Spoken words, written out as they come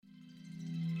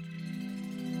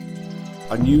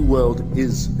A new world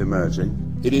is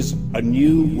emerging. It is a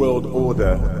new world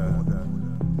order.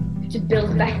 To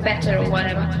build back better or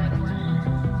whatever.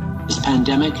 This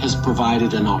pandemic has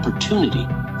provided an opportunity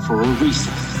for a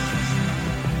reset.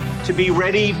 To be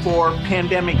ready for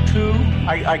pandemic 2,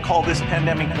 I call this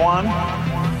pandemic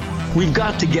 1. We've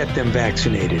got to get them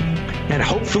vaccinated, and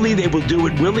hopefully they will do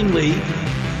it willingly.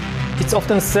 It's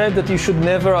often said that you should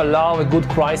never allow a good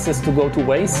crisis to go to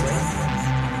waste.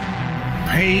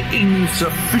 Pay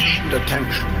insufficient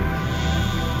attention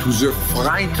to the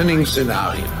frightening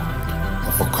scenario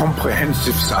of a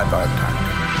comprehensive cyber attack.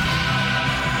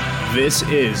 This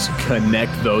is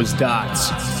Connect Those Dots.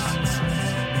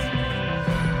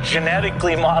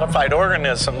 Genetically modified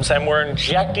organisms, and we're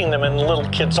injecting them in little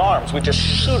kids' arms. We just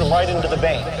shoot them right into the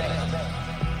vein.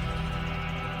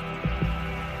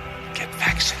 Get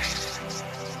vaccinated.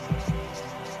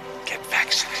 Get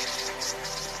vaccinated.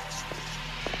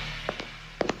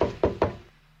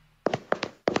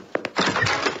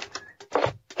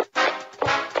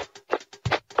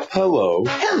 Hello.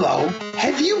 Hello.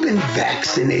 Have you been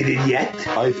vaccinated yet?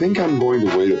 I think I'm going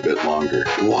to wait a bit longer.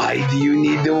 Why do you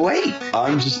need to wait?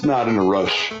 I'm just not in a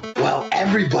rush. Well,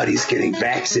 everybody's getting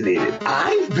vaccinated.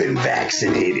 I've been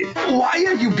vaccinated. Why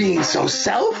are you being so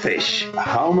selfish?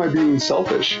 How am I being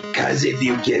selfish? Because if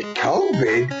you get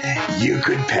COVID, you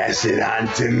could pass it on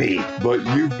to me. But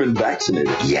you've been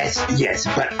vaccinated. Yes,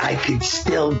 but I could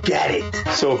still get it.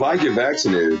 So if I get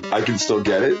vaccinated, I can still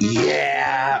get it?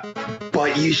 Yeah,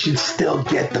 but you should still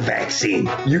get the vaccine.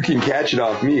 You can catch it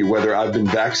off me whether I've been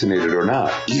vaccinated or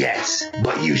not. Yes,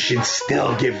 but you should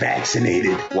still get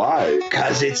vaccinated. Why?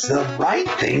 Because it's the right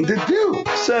thing to do.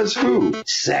 Says who?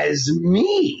 Says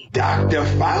me, Dr.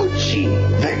 Fauci,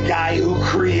 the guy who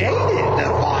created the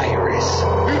virus.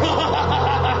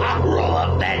 Roll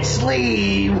up that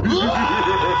sleeve.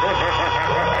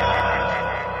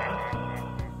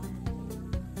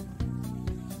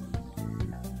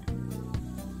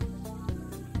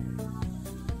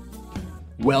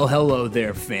 Well, hello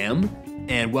there, fam,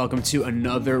 and welcome to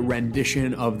another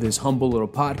rendition of this humble little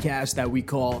podcast that we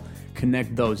call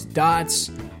Connect Those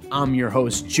Dots. I'm your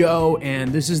host, Joe,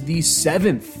 and this is the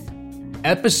 7th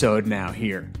episode now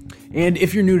here. And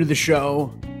if you're new to the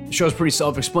show's pretty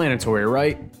self-explanatory,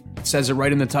 right? It says it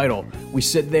right in the title. We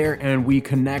sit there and we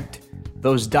connect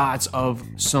those dots of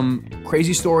some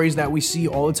crazy stories that we see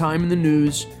all the time in the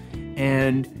news,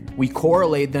 and we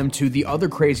correlate them to the other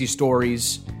crazy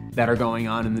stories that are going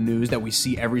on in the news that we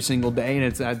see every single day,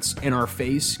 and that's in our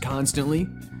face constantly.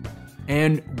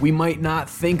 And we might not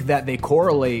think that they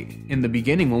correlate in the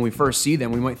beginning when we first see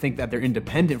them. We might think that they're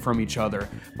independent from each other.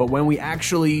 But when we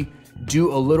actually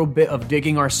do a little bit of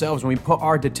digging ourselves, when we put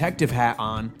our detective hat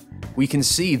on, we can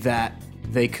see that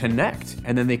they connect,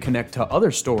 and then they connect to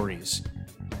other stories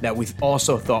that we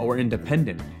also thought were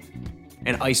independent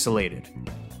and isolated.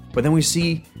 But then we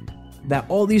see that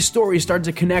all these stories start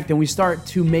to connect, and we start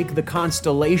to make the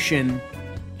constellation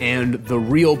and the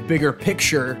real bigger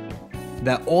picture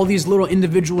that all these little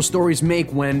individual stories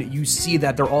make when you see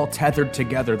that they're all tethered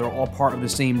together, they're all part of the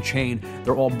same chain,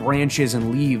 they're all branches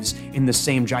and leaves in the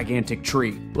same gigantic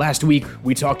tree. Last week,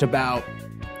 we talked about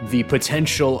the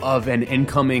potential of an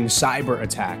incoming cyber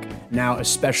attack, now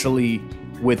especially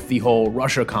with the whole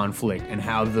Russia conflict, and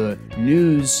how the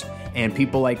news and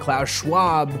people like Klaus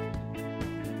Schwab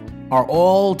are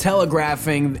all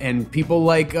telegraphing, and people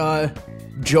like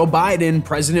Joe Biden,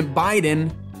 President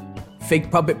Biden,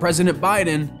 fake puppet President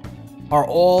Biden, are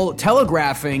all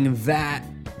telegraphing that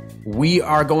we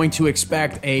are going to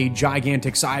expect a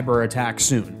gigantic cyber attack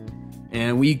soon.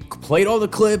 And we played all the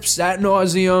clips ad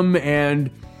nauseum,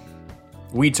 and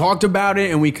we talked about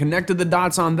it, and we connected the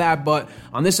dots on that. But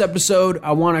on this episode,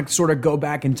 I want to sort of go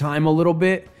back in time a little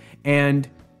bit and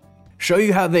show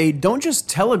you how they don't just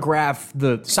telegraph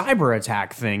the cyber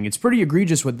attack thing. It's pretty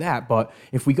egregious with that, but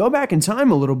if we go back in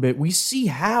time a little bit, we see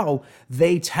how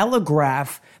they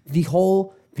telegraph the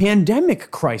whole pandemic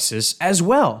crisis as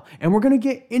well. And we're going to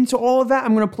get into all of that.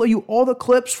 I'm going to play you all the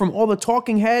clips from all the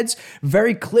talking heads.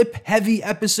 Very clip-heavy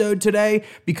episode today,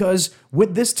 because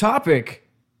with this topic,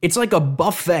 it's like a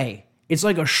buffet. It's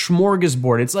like a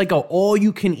smorgasbord. It's like a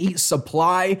all-you-can-eat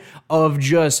supply of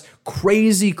just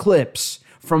crazy clips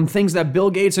from things that Bill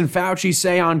Gates and Fauci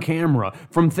say on camera,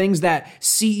 from things that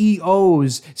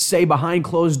CEOs say behind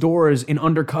closed doors in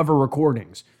undercover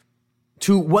recordings,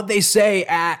 to what they say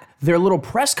at their little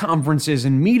press conferences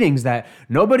and meetings that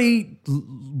nobody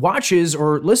watches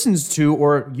or listens to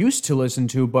or used to listen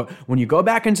to. But when you go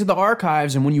back into the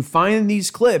archives and when you find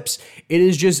these clips,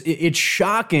 it's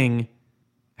shocking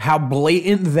how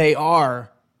blatant they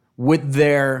are with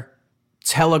their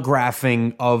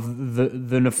telegraphing of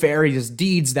the nefarious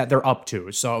deeds that they're up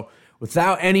to. So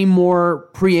without any more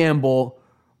preamble,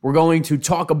 we're going to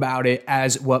talk about it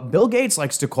as what Bill Gates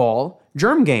likes to call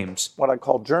germ games. What I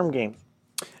call germ games.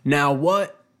 Now,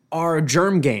 what are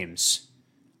germ games?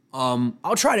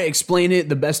 I'll try to explain it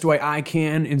the best way I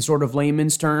can in sort of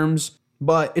layman's terms,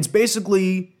 but it's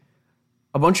basically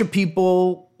a bunch of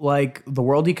people like the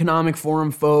World Economic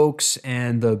Forum folks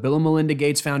and the Bill and Melinda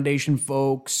Gates Foundation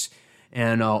folks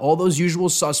and all those usual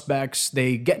suspects.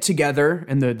 They get together,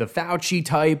 and the Fauci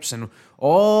types and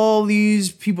all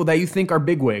these people that you think are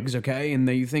bigwigs, okay, and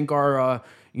that you think are,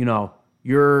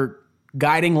 your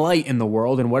guiding light in the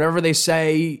world, and whatever they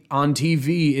say on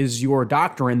TV is your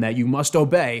doctrine that you must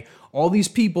obey. All these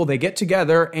people, they get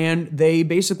together and they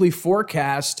basically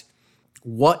forecast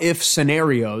what if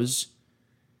scenarios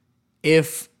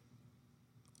if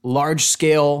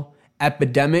large-scale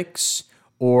epidemics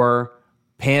or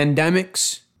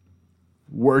pandemics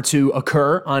were to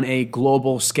occur on a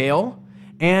global scale,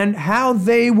 and how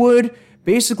they would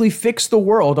basically fix the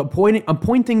world,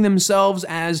 appointing themselves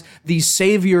as the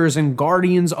saviors and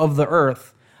guardians of the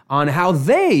earth on how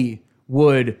they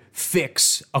would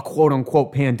fix a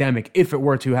quote-unquote pandemic if it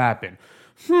were to happen.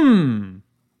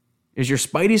 Is your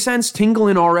Spidey sense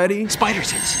tingling already? Spider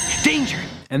sense. Danger.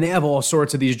 And they have all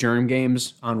sorts of these germ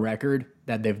games on record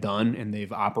that they've done and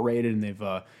they've operated, and they've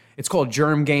it's called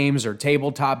germ games or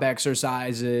tabletop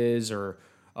exercises or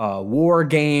war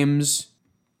games.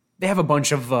 They have a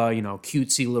bunch of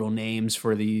cutesy little names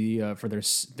for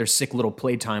their sick little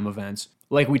playtime events.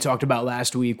 Like we talked about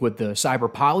last week with the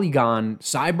Cyber Polygon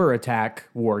cyber attack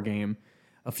war game.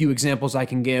 A few examples I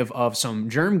can give of some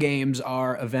germ games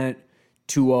are Event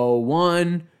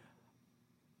 201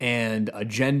 and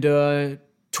Agenda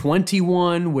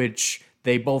 21, which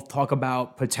they both talk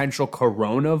about potential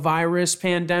coronavirus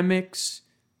pandemics.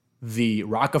 The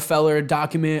Rockefeller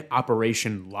document,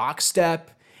 Operation Lockstep.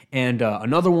 And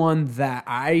another one that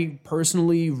I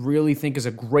personally really think is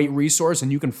a great resource, and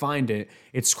you can find it,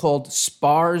 it's called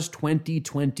SPARS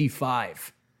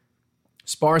 2025.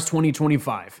 SPARS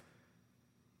 2025.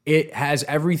 It has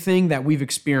everything that we've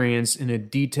experienced in a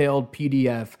detailed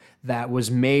PDF that was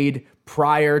made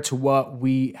prior to what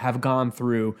we have gone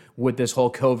through with this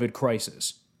whole COVID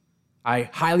crisis. I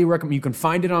highly recommend, you can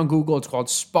find it on Google. It's called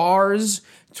SPARS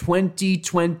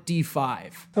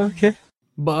 2025. Okay.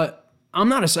 But I'm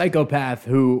not a psychopath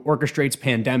who orchestrates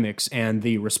pandemics and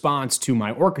the response to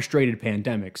my orchestrated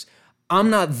pandemics. I'm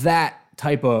not that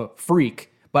type of freak,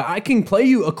 but I can play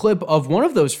you a clip of one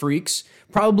of those freaks,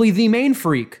 probably the main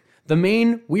freak, the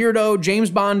main weirdo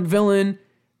James Bond villain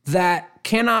that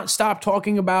cannot stop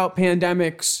talking about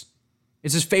pandemics.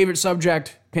 It's his favorite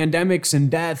subject, pandemics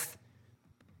and death.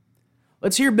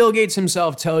 Let's hear Bill Gates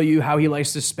himself tell you how he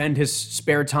likes to spend his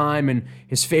spare time and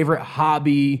his favorite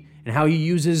hobby, and how he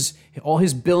uses all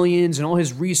his billions and all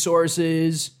his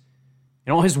resources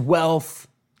and all his wealth.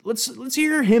 Let's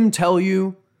hear him tell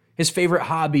you his favorite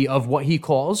hobby of what he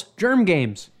calls germ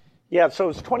games. Yeah, so it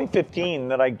was 2015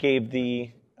 that I gave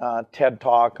the TED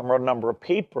Talk and wrote a number of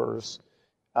papers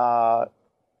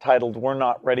titled "We're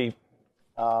Not Ready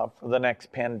for the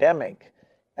Next Pandemic."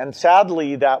 And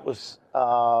sadly, that was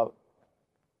a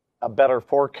better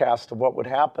forecast of what would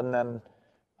happen than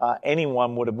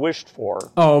anyone would have wished for.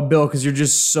 Oh, Bill, because you're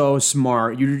just so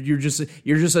smart. You're just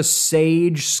a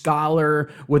sage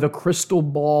scholar with a crystal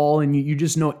ball, and you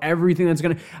just know everything that's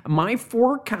gonna. My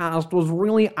forecast was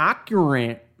really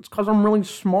accurate. It's because I'm really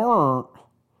smart.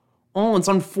 Oh, it's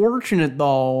unfortunate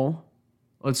though.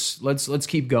 Let's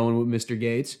keep going with Mr.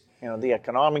 Gates. The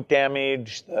economic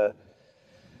damage, the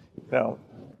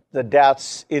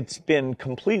deaths, it's been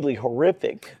completely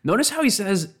horrific. Notice how he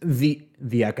says the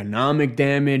economic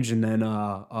damage, and then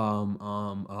the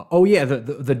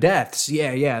deaths.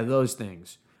 Yeah, those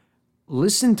things.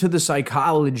 Listen to the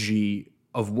psychology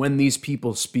of when these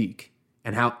people speak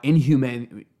and how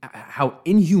inhumane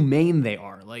they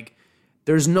are. Like,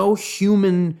 there's no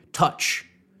human touch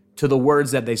to the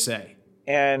words that they say.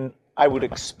 And I would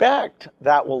expect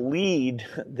that will lead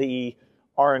the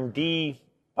R&D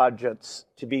budgets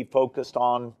to be focused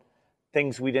on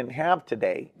things we didn't have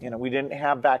today. We didn't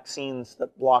have vaccines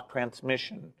that block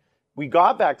transmission. We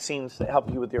got vaccines that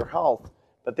help you with your health,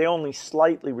 but they only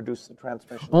slightly reduce the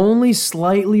transmission. Only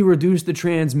slightly reduce the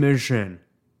transmission.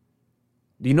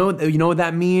 You know what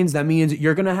that means? That means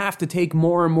you're going to have to take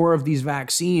more and more of these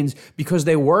vaccines because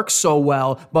they work so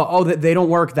well, but they don't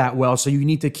work that well, so you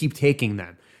need to keep taking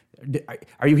them.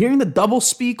 Are you hearing the double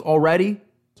speak already?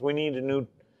 We need a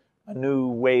new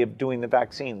way of doing the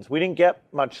vaccines. We didn't get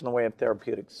much in the way of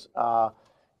therapeutics.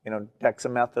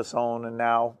 Dexamethasone and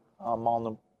now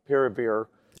molnupiravir.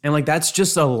 And like, that's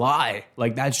just a lie.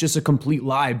 Like, that's just a complete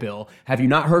lie, Bill. Have you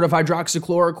not heard of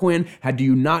hydroxychloroquine? Do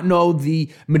you not know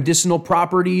the medicinal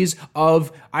properties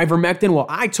of ivermectin? Well,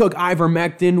 I took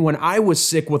ivermectin when I was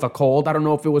sick with a cold. I don't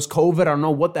know if it was COVID. I don't know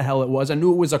what the hell it was. I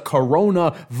knew it was a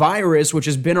coronavirus, which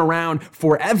has been around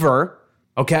forever.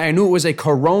 Okay, I knew it was a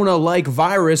corona-like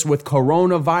virus with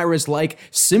coronavirus-like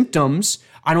symptoms.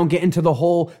 I don't get into the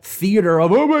whole theater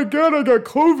of, oh my God, I got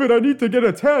COVID, I need to get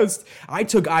a test. I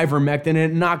took ivermectin and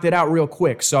it knocked it out real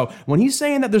quick. So when he's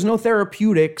saying that there's no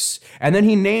therapeutics, and then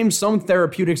he names some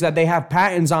therapeutics that they have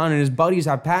patents on and his buddies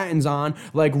have patents on,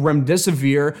 like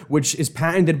remdesivir, which is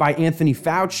patented by Anthony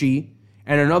Fauci,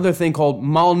 and another thing called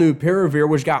molnupiravir,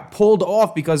 which got pulled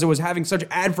off because it was having such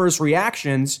adverse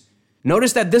reactions.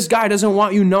 Notice that this guy doesn't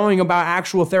want you knowing about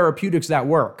actual therapeutics that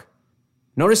work.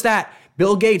 Notice that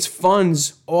Bill Gates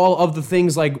funds all of the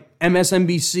things like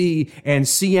MSNBC and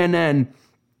CNN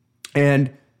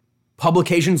and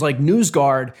publications like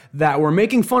NewsGuard that were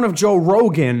making fun of Joe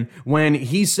Rogan when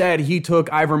he said he took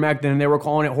ivermectin and they were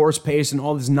calling it horse paste and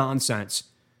all this nonsense.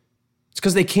 It's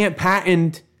because they can't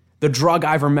patent the drug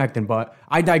ivermectin, but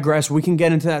I digress. We can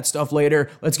get into that stuff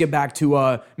later. Let's get back to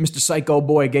Mr. Psycho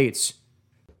Boy Gates.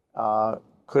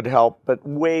 Could help, but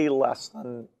way less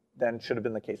than should have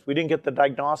been the case. We didn't get the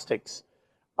diagnostics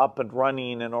up and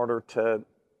running in order to,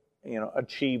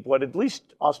 achieve what at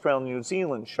least Australia and New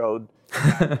Zealand showed.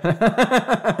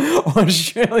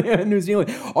 Australia and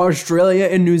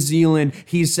New Zealand,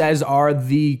 he says, are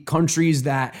the countries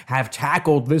that have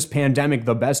tackled this pandemic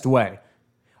the best way.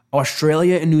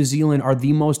 Australia and New Zealand are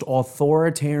the most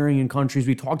authoritarian countries.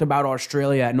 We talked about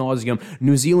Australia at nauseum.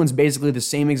 New Zealand's basically the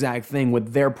same exact thing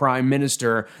with their prime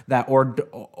minister,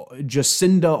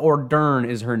 Jacinda Ardern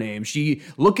is her name.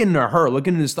 Look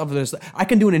into stuff. I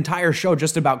can do an entire show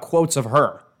just about quotes of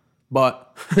her.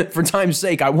 But for time's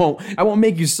sake, I won't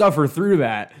make you suffer through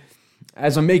that,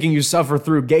 as I'm making you suffer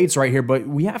through Gates right here. But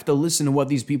we have to listen to what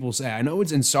these people say. I know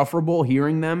it's insufferable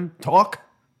hearing them talk,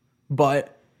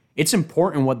 but it's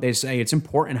important what they say. It's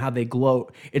important how they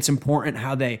gloat. It's important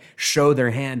how they show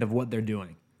their hand of what they're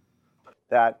doing.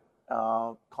 That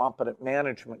competent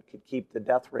management could keep the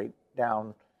death rate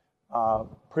down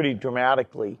pretty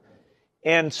dramatically.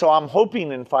 And so I'm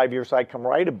hoping in 5 years I can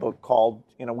write a book called,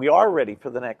 We Are Ready for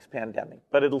the Next Pandemic.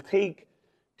 But it'll take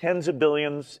tens of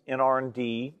billions in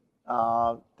R&D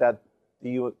that the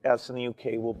US and the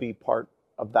UK will be part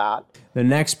of that. The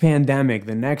next pandemic,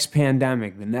 the next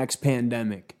pandemic, the next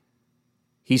pandemic.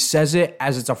 He says it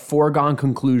as it's a foregone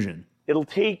conclusion. It'll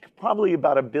take probably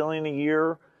about $1 billion a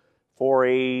year for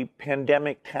a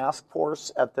pandemic task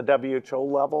force at the WHO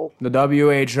level. The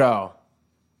WHO.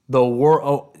 The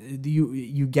world,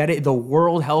 you get it? The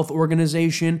World Health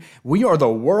Organization. We are the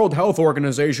World Health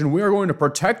Organization. We are going to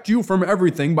protect you from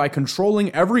everything by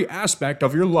controlling every aspect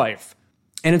of your life.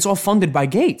 And it's all funded by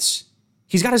Gates.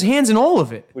 He's got his hands in all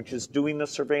of it. Which is doing the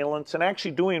surveillance and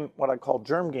actually doing what I call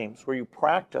germ games, where you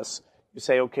practice. You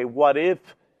say, okay, what if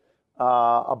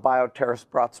a bioterrorist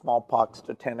brought smallpox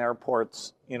to 10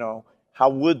 airports? How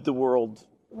would the world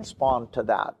respond to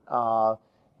that?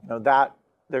 That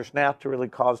there's naturally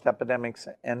caused epidemics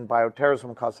and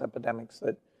bioterrorism caused epidemics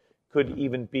that could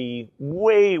even be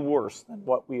way worse than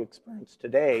what we experience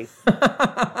today.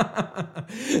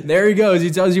 There he goes.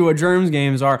 He tells you what germs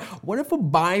games are. What if a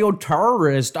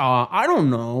bioterrorist,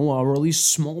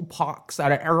 released smallpox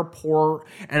at an airport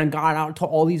and it got out to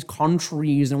all these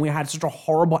countries and we had such a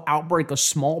horrible outbreak of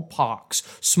smallpox,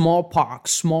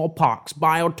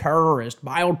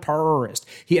 bioterrorist.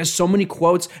 He has so many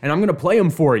quotes and I'm going to play them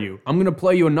for you. I'm going to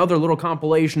play you another little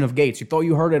compilation of Gates. You thought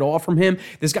you heard it all from him?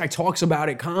 This guy talks about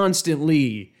it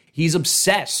constantly. He's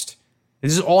obsessed.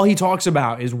 This is all he talks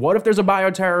about is what if there's a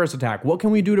bioterrorist attack? What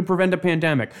can we do to prevent a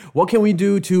pandemic? What can we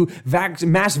do to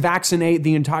mass vaccinate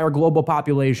the entire global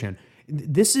population?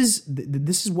 This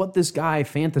is what this guy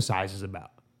fantasizes about.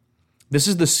 This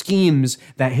is the schemes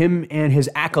that him and his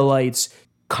acolytes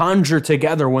conjure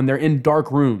together when they're in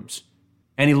dark rooms.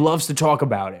 And he loves to talk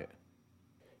about it.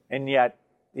 And yet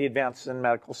the advances in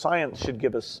medical science should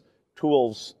give us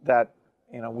tools that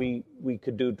we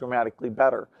could do dramatically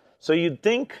better. So you'd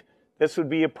think this would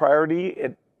be a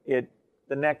priority.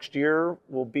 The next year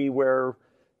will be where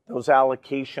those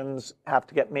allocations have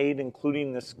to get made,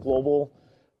 including this global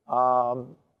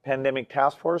pandemic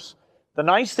task force. The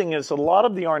nice thing is a lot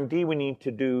of the R&D we need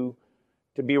to do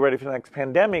to be ready for the next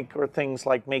pandemic are things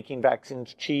like making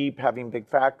vaccines cheap, having big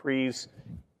factories,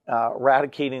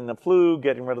 eradicating the flu,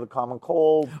 getting rid of the common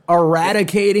cold.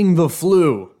 Eradicating the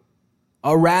flu.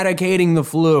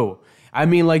 I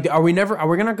mean, like, are we not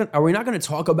going to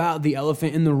talk about the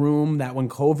elephant in the room, that when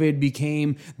COVID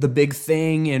became the big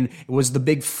thing and it was the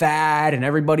big fad and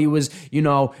everybody was,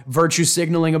 virtue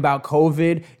signaling about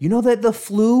COVID, that the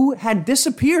flu had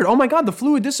disappeared. Oh my God, the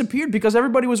flu had disappeared because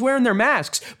everybody was wearing their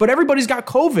masks, but everybody's got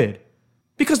COVID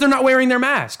because they're not wearing their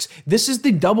masks. This is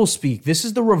the doublespeak. This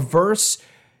is the reverse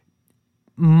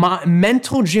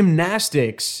mental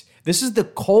gymnastics. This is the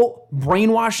cult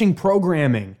brainwashing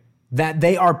programming that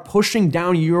they are pushing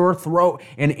down your throat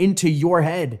and into your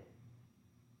head.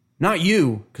 Not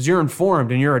you, because you're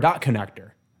informed and you're a dot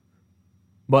connector.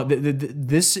 But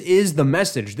this is the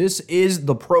message. This is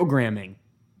the programming.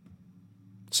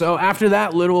 So after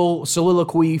that little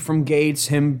soliloquy from Gates,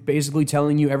 him basically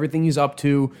telling you everything he's up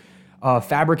to,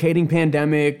 fabricating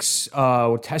pandemics,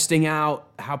 testing out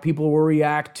how people will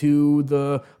react to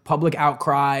the public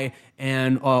outcry,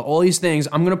 and all these things,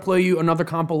 I'm going to play you another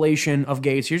compilation of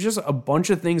Gates. Here's just a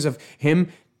bunch of things of him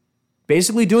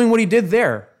basically doing what he did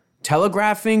there.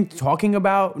 Telegraphing, talking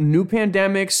about new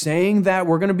pandemics, saying that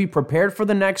we're going to be prepared for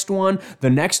the next one. The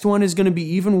next one is going to be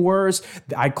even worse.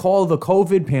 I call the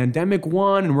COVID pandemic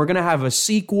 1, and we're going to have a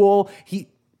sequel.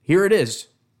 Here it is.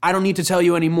 I don't need to tell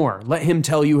you anymore. Let him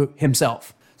tell you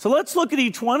himself. So let's look at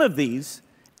each one of these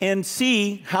and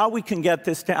see how we can get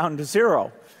this down to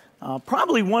zero.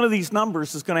 Probably one of these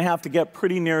numbers is going to have to get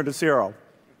pretty near to zero.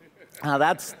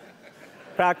 That's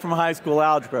back from high school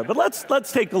algebra. But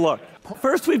let's take a look.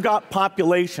 First, we've got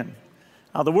population.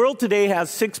 The world today has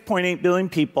 6.8 billion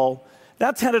people.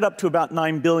 That's headed up to about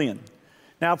 9 billion.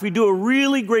 Now, if we do a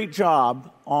really great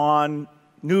job on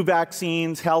new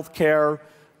vaccines, healthcare,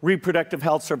 reproductive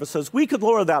health services, we could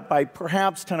lower that by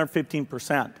perhaps 10 or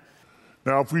 15%.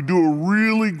 Now, if we do a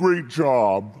really great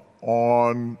job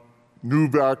on new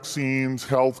vaccines,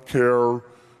 healthcare,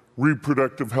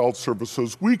 reproductive health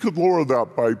services, we could lower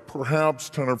that by perhaps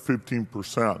 10 or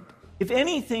 15%. If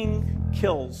anything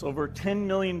kills over 10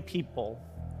 million people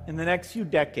in the next few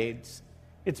decades,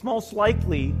 it's most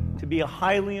likely to be a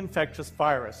highly infectious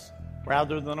virus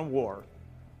rather than a war.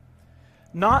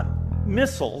 Not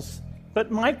missiles, but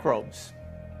microbes.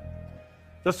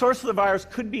 The source of the virus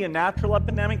could be a natural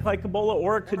epidemic like Ebola,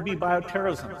 or it could be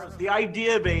bioterrorism. The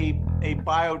idea of a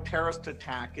bioterrorist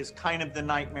attack is kind of the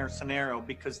nightmare scenario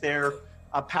because they're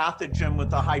a pathogen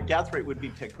with a high death rate would be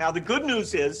picked. Now, the good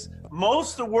news is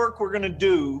most of the work we're going to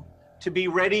do to be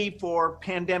ready for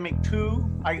pandemic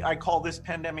 2, I call this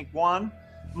pandemic 1,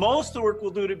 most of the work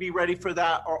we'll do to be ready for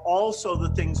that are also the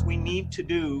things we need to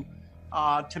do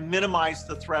to minimize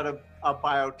the threat of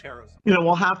bioterrorism.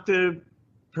 We'll have to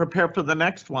prepare for the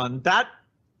next one. That,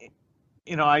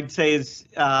 I'd say is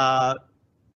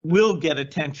will get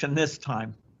attention this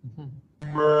time.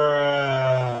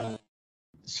 Mm-hmm.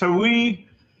 So we,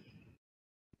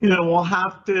 we'll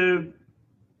have to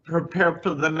prepare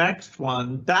for the next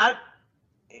one. That,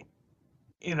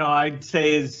 I'd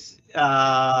say is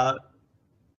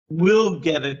will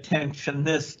get attention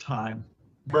this time.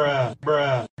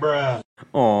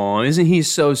 Aw, isn't he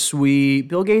so sweet?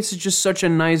 Bill Gates is just such a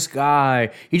nice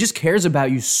guy. He just cares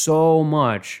about you so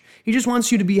much. He just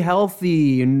wants you to be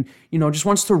healthy and, just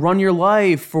wants to run your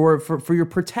life for your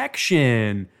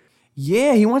protection.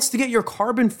 Yeah, he wants to get your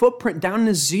carbon footprint down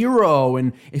to 0.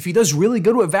 And if he does really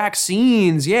good with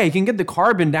vaccines, yeah, he can get the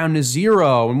carbon down to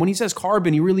 0. And when he says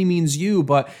carbon, he really means you.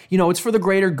 But, it's for the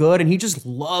greater good. And he just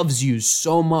loves you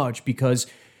so much because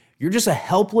you're just a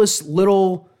helpless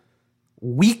little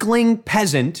weakling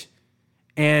peasant,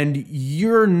 and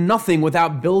you're nothing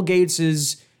without Bill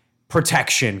Gates's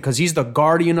protection because he's the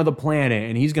guardian of the planet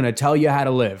and he's going to tell you how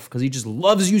to live because he just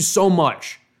loves you so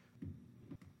much.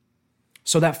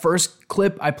 So that first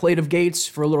clip I played of Gates,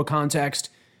 for a little context,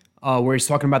 where he's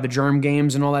talking about the Germ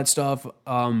games and all that stuff,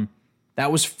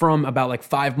 that was from about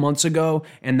 5 months ago,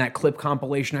 and that clip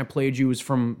compilation I played you was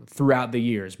from throughout the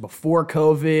years. Before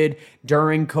COVID,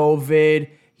 during COVID,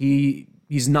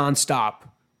 he's nonstop.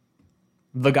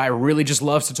 The guy really just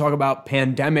loves to talk about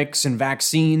pandemics and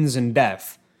vaccines and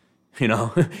death.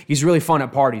 He's really fun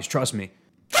at parties, trust me.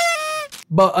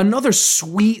 But another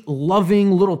sweet,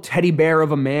 loving little teddy bear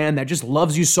of a man that just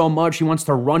loves you so much, he wants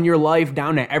to run your life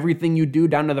down to everything you do,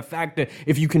 down to the fact that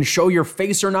if you can show your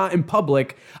face or not in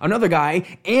public. Another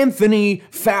guy, Anthony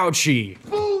Fauci.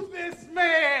 Boo this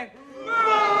man!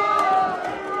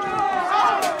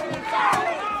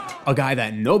 A guy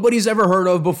that nobody's ever heard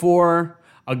of before.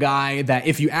 A guy that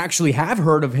if you actually have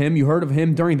heard of him, you heard of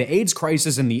him during the AIDS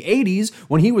crisis in the 80s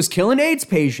when he was killing AIDS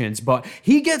patients. But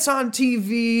he gets on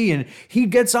TV and he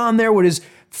gets on there with his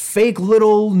fake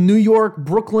little New York,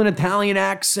 Brooklyn Italian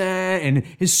accent and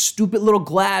his stupid little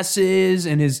glasses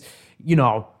and his,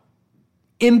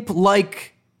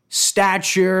 imp-like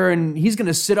stature, and he's going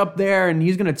to sit up there and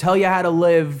he's going to tell you how to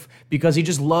live because he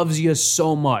just loves you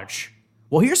so much.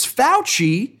 Well, here's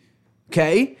Fauci,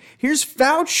 okay? Here's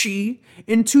Fauci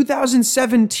in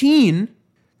 2017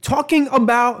 talking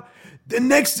about the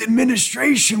next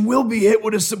administration will be hit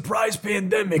with a surprise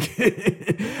pandemic.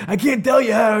 I can't tell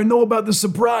you how I know about the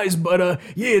surprise, but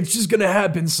yeah, it's just going to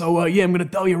happen. So yeah, I'm going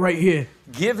to tell you right here.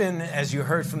 Given, as you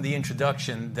heard from the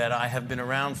introduction, that I have been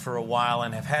around for a while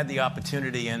and have had the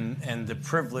opportunity and the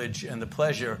privilege and the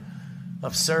pleasure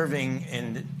of serving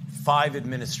in 5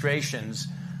 administrations,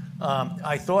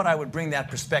 I thought I would bring that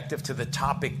perspective to the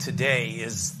topic today,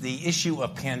 is the issue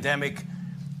of pandemic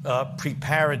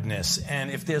preparedness. And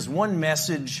if there's one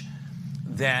message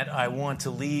that I want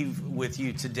to leave with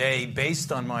you today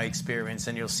based on my experience,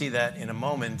 and you'll see that in a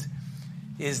moment,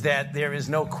 is that there is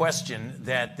no question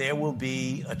that there will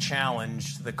be a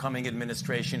challenge to the coming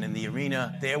administration in the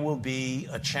arena. There will be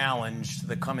a challenge to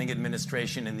the coming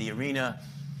administration in the arena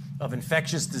of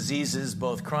infectious diseases,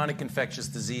 both chronic infectious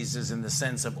diseases in the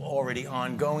sense of already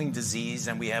ongoing disease,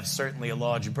 and we have certainly a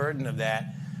large burden of that.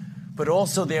 But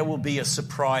also there will be a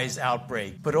surprise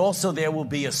outbreak. But also there will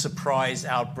be a surprise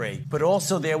outbreak. But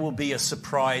also there will be a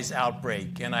surprise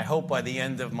outbreak. And I hope by the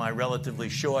end of my relatively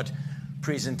short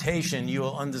presentation, you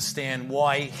will understand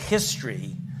why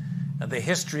history, the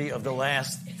history of the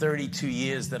last 32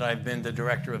 years that I've been the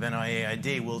director of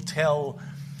NIAID, will tell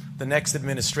the next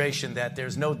administration that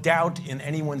there's no doubt in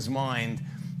anyone's mind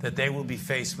that they will be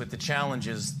faced with the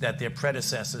challenges that their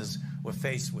predecessors were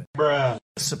faced with. Bruh.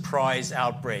 Surprise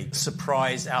outbreak.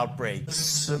 Surprise outbreak.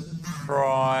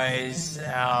 Surprise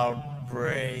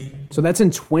outbreak. So that's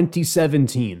in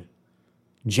 2017.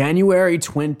 January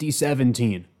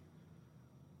 2017.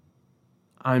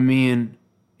 I mean,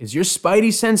 is your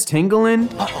spidey sense tingling?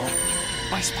 Uh-oh.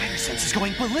 My spider sense is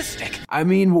going ballistic. I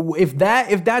mean, if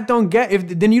that don't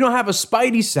get, then you don't have a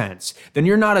spidey sense. Then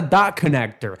you're not a dot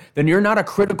connector. Then you're not a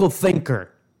critical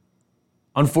thinker.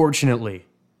 Unfortunately.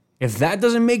 If that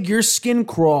doesn't make your skin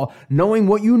crawl, knowing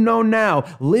what you know now,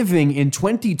 living in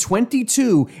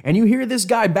 2022, and you hear this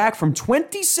guy back from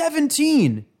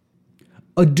 2017,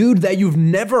 a dude that you've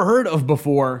never heard of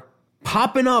before,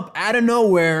 popping up out of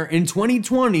nowhere in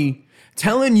 2020,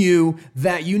 telling you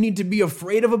that you need to be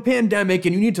afraid of a pandemic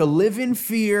and you need to live in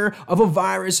fear of a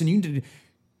virus and you need to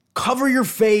cover your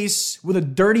face with a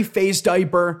dirty face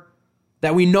diaper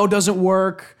that we know doesn't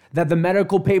work, that the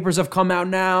medical papers have come out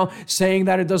now saying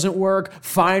that it doesn't work,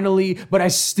 finally, but I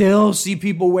still see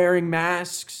people wearing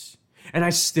masks, and I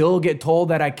still get told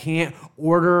that I can't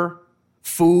order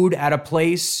food at a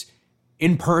place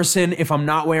in person if I'm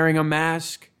not wearing a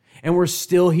mask, and we're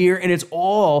still here, and it's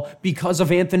all because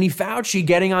of Anthony Fauci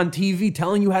getting on TV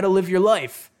telling you how to live your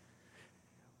life.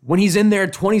 When he's in there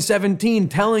 2017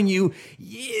 telling you,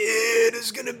 yeah,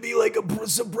 there's going to be like a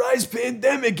surprise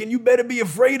pandemic and you better be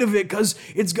afraid of it because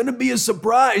it's going to be a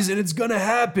surprise and it's going to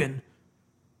happen.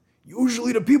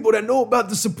 Usually the people that know about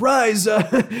the surprise, they're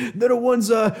the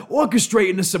ones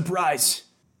orchestrating the surprise.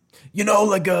 You know,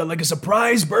 like a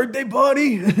surprise birthday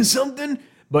party, something.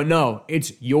 But no,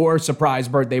 it's your surprise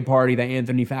birthday party that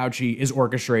Anthony Fauci is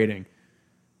orchestrating.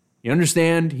 You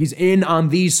understand? He's in on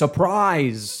the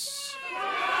surprise.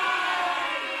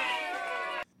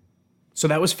 So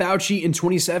that was Fauci in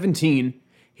 2017.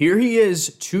 Here he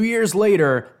is 2 years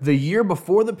later, the year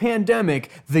before the pandemic,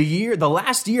 the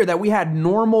last year that we had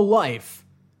normal life,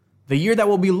 the year that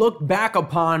will be looked back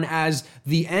upon as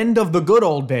the end of the good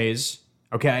old days,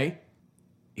 okay?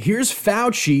 Here's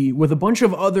Fauci with a bunch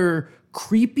of other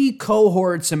creepy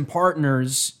cohorts and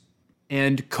partners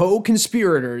and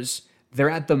co-conspirators. They're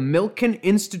at the Milken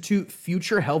Institute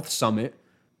Future Health Summit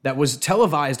that was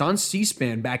televised on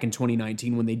C-SPAN back in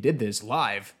 2019 when they did this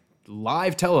live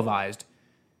televised.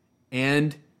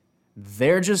 And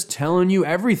they're just telling you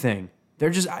everything.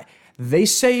 They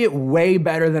say it way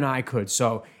better than I could.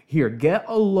 So here, get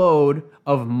a load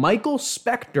of Michael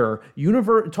Spector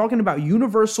talking about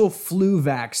universal flu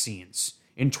vaccines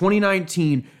in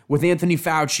 2019 with Anthony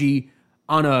Fauci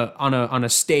on a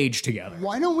stage together.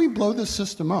 Why don't we blow the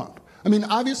system up? I mean,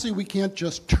 obviously we can't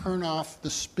just turn off the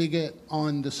spigot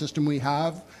on the system we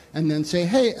have and then say,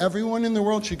 hey, everyone in the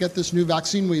world should get this new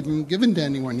vaccine we haven't given to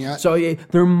anyone yet. So yeah,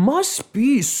 there must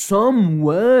be some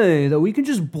way that we can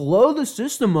just blow the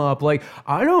system up. Like,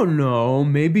 I don't know,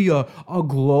 maybe a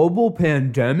global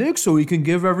pandemic so we can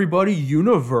give everybody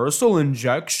universal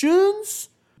injections?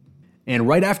 And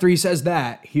right after he says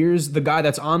that, here's the guy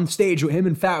that's on stage with him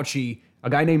and Fauci, a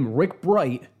guy named Rick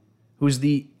Bright, who's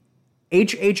the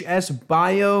HHS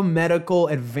Biomedical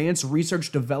Advanced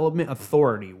Research Development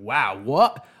Authority. Wow,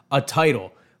 what a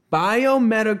title.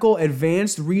 Biomedical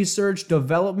Advanced Research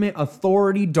Development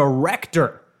Authority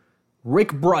Director,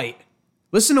 Rick Bright.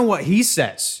 Listen to what he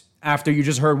says after you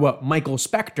just heard what Michael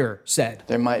Spector said.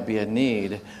 There might be a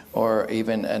need or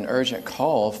even an urgent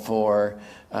call for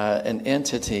an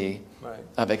entity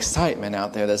of excitement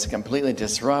out there that's completely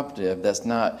disruptive, that's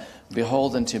not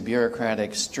beholden to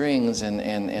bureaucratic strings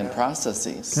and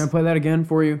processes. Can I play that again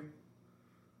for you?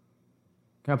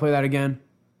 Can I play that again?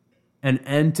 An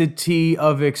entity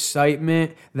of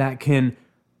excitement that can,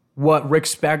 what Michael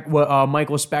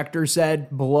Spector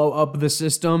said, blow up the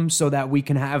system so that we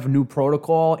can have new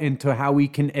protocol into how we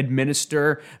can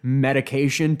administer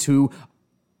medication to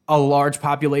a large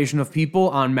population of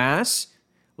people en masse.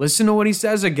 Listen to what he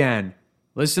says again.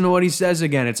 Listen to what he says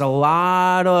again. It's a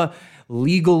lot of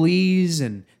legalese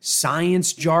and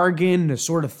science jargon to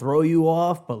sort of throw you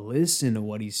off, but listen to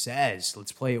what he says.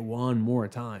 Let's play it one more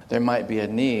time. There might be a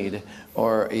need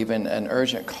or even an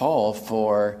urgent call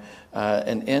for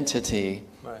an entity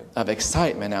of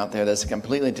excitement out there that's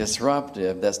completely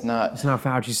disruptive, that's not... It's not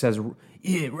Fauci says,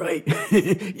 yeah, right.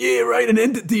 Yeah, right, an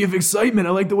entity of excitement.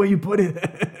 I like the way you put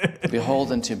it.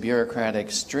 beholden to bureaucratic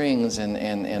strings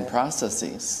and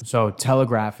processes. So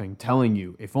telegraphing, telling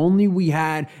you, if only we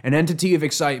had an entity of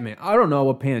excitement. I don't know,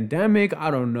 a pandemic. I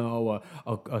don't know,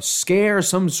 a scare,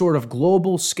 some sort of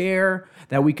global scare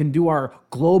that we can do our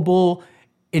global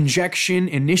injection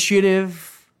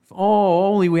initiative. Oh,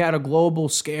 only we had a global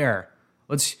scare.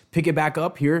 Let's pick it back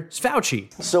up here. It's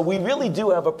Fauci. So we really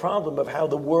do have a problem of how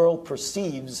the world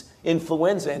perceives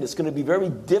influenza, and it's going to be very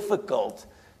difficult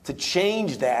to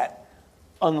change that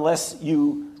unless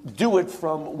you do it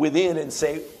from within and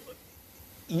say,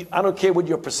 I don't care what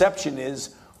your perception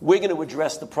is, we're going to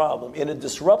address the problem in a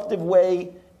disruptive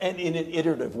way and in an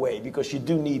iterative way, because you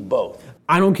do need both.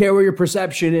 I don't care what your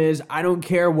perception is. I don't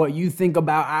care what you think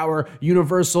about our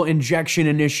universal injection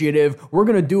initiative. We're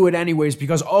going to do it anyways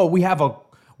because, oh, we have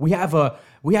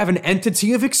an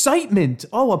entity of excitement.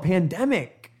 Oh, a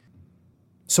pandemic.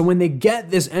 So when they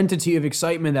get this entity of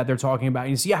excitement that they're talking about,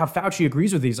 you see how Fauci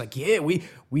agrees with these. Like, yeah,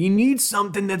 we need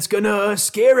something that's going to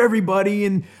scare everybody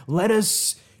and let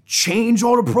us change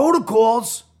all the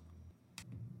protocols.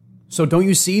 So don't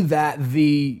you see that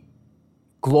the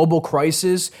global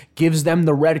crisis gives them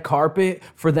the red carpet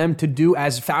for them to do,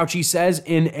 as Fauci says,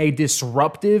 in a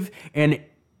disruptive and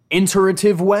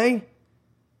iterative way?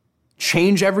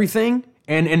 Change everything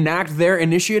and enact their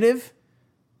initiative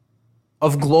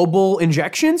of global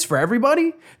injections for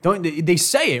everybody? Don't they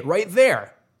say it right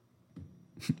there?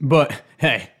 But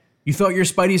hey, you thought your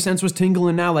spidey sense was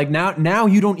tingling now? Like now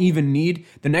you don't even need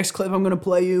the next clip I'm going to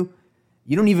play you.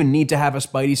 You don't even need to have a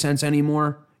spidey sense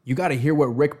anymore. You got to hear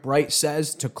what Rick Bright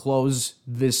says to close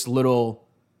this little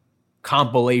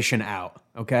compilation out,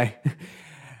 okay?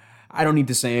 I don't need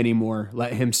to say any more.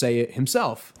 Let him say it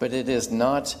himself. But it is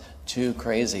not too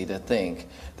crazy to think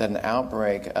that an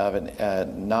outbreak of a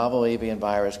novel avian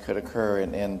virus could occur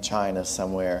in China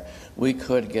somewhere. We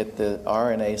could get the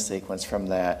RNA sequence from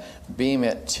that, beam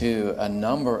it to a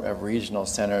number of regional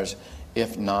centers,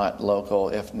 if not local,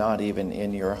 if not even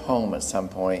in your home at some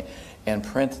point, and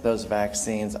print those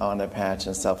vaccines on a patch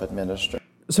and self-administer.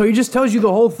 So he just tells you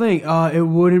the whole thing. It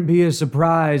wouldn't be a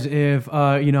surprise if,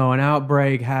 an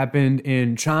outbreak happened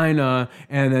in China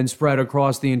and then spread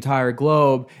across the entire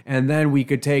globe, and then we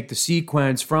could take the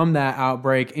sequence from that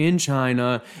outbreak in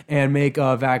China and make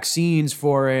vaccines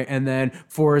for it, and then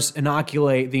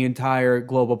inoculate the entire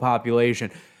global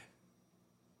population.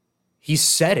 He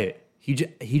said it. He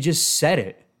just said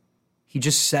it. He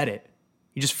just said it.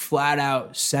 He just flat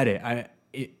out said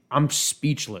it. I'm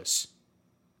speechless.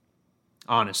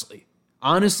 Honestly,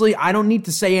 I don't need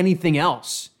to say anything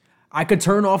else. I could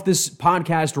turn off this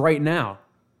podcast right now.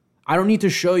 I don't need to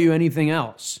show you anything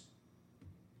else.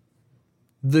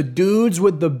 The dudes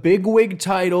with the bigwig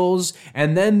titles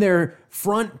and then their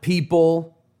front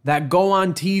people that go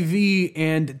on TV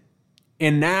and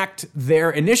enact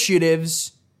their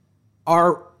initiatives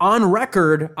are on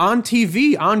record, on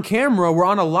TV, on camera. We're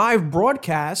on a live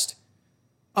broadcast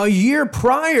a year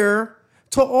prior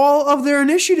to all of their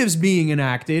initiatives being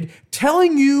enacted,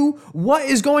 telling you what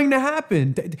is going to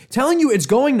happen, telling you it's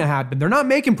going to happen. They're not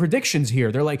making predictions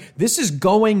here. They're like, this is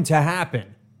going to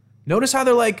happen. Notice how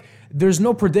they're like, there's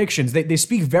no predictions. They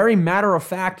speak very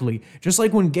matter-of-factly, just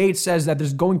like when Gates says that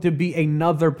there's going to be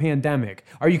another pandemic.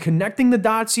 Are you connecting the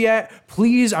dots yet?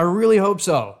 Please, I really hope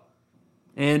so.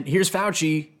 And here's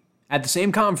Fauci at the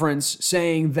same conference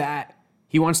saying that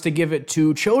he wants to give it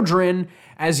to children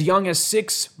as young as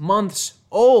 6 months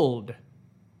old.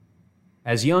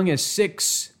 As young as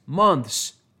 6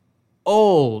 months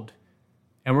old.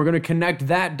 And we're going to connect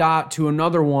that dot to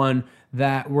another one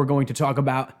that we're going to talk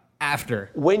about after.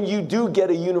 When you do get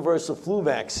a universal flu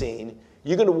vaccine,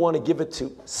 you're going to want to give it to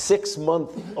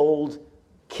 6-month-old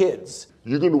kids.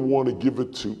 You're going to want to give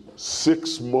it to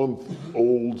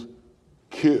 6-month-old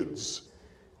kids.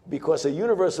 Because a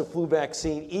universal flu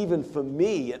vaccine, even for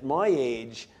me at my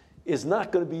age, is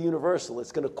not going to be universal.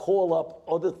 It's going to call up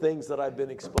other things that I've been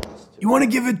exposed to. You want to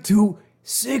give it to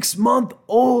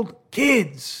 6-month-old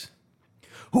kids.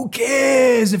 Who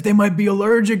cares if they might be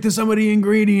allergic to some of the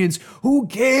ingredients? Who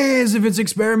cares if it's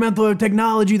experimental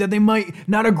technology that they might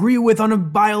not agree with on a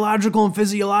biological and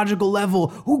physiological level?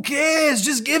 Who cares?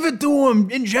 Just give it to them.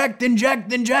 Inject,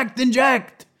 inject, inject,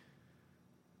 inject.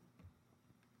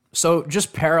 So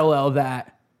just parallel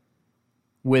that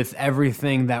with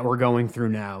everything that we're going through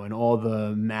now and all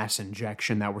the mass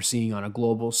injection that we're seeing on a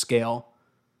global scale,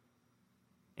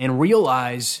 and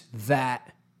realize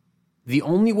that the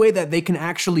only way that they can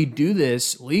actually do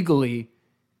this legally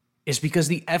is because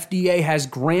the FDA has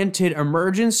granted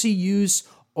emergency use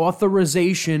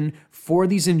authorization for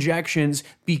these injections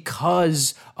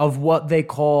because of what they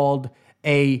called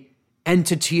a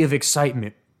entity of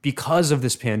excitement. Because of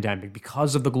this pandemic,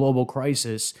 because of the global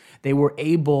crisis, they were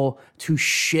able to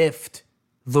shift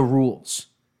the rules.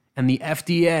 And the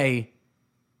FDA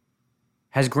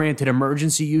has granted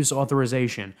emergency use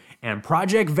authorization. And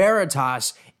Project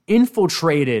Veritas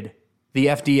infiltrated the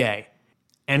FDA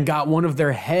and got one of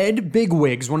their head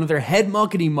bigwigs, one of their head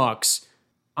muckety-mucks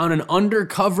on an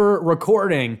undercover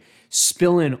recording,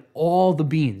 spilling all the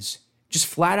beans. Just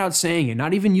flat out saying it,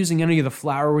 not even using any of the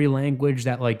flowery language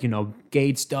that, like, you know,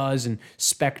 Gates does and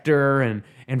Spectre and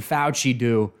Fauci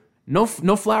do. No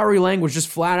flowery language, just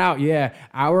flat out, yeah.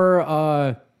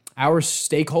 Our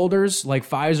stakeholders like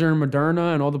Pfizer and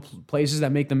Moderna and all the places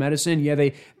that make the medicine, yeah,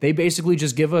 they basically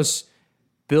just give us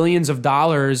billions of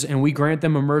dollars and we grant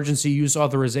them emergency use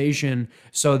authorization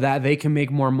so that they can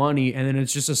make more money. And then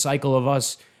it's just a cycle of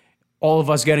all of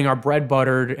us getting our bread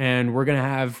buttered, and we're going to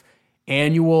have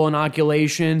annual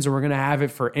inoculations, and we're going to have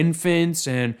it for infants.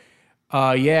 And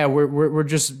we're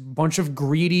just a bunch of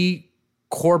greedy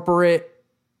corporate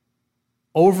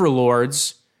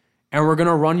overlords, and we're going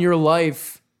to run your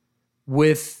life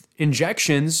with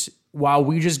injections while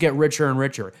we just get richer and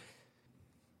richer.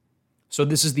 So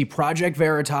this is the Project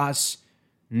Veritas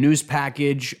news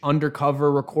package undercover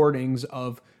recordings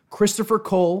of Christopher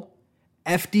Cole,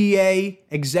 FDA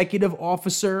Executive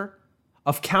Officer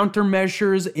of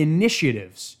Countermeasures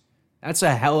Initiatives. That's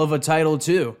a hell of a title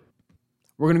too.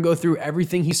 We're gonna go through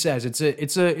everything he says. It's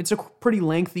a pretty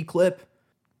lengthy clip,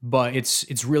 but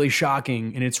it's really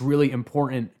shocking, and it's really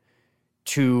important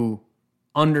to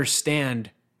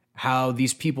understand how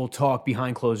these people talk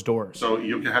behind closed doors. So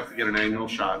you have to get an annual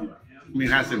shot. I mean,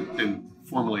 it hasn't been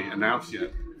formally announced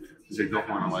yet because they don't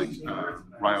want to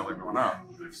rile everyone up.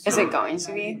 Is it going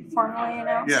to be formally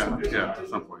announced? Yeah, at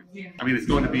some point. I mean, it's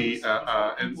going to be,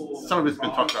 and some of it's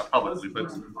been talked about publicly, but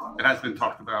it has been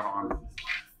talked about on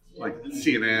like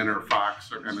CNN or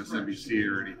Fox or MSNBC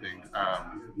or anything.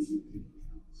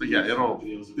 But yeah,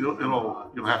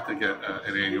 you'll have to get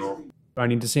an annual. Do I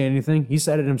need to say anything? He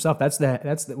said it himself. That's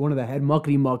one of the head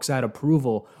muckety mucks at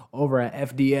approval over at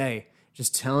FDA.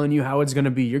 Just telling you how it's going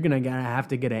to be. You're going to have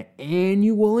to get an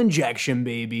annual injection,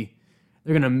 baby.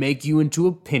 They're going to make you into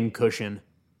a pincushion.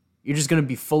 You're just going to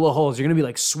be full of holes. You're going to be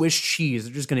like Swiss cheese.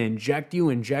 They're just going to inject you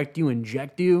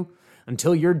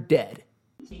until you're dead.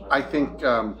 I think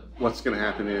what's going to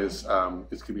happen is it's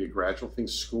going to be a gradual thing.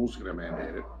 School's going to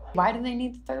mandate it. Why do they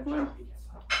need the third one?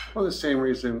 Well, the same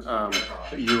reason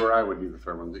that you or I would need the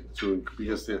third one,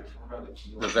 because the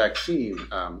vaccine,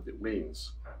 it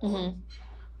wanes. Mm-hmm.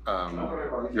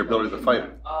 Your ability to fight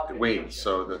it wanes.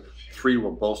 So the 3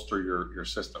 will bolster your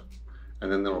system.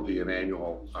 And then there will be an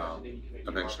annual,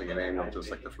 eventually an annual,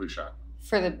 just like the flu shot.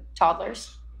 For the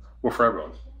toddlers? Well, for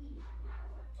everyone.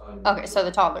 Okay, so the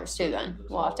toddlers too then.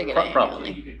 We'll have to get it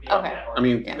annually. Okay. I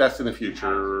mean, that's in the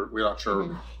future. We're not sure.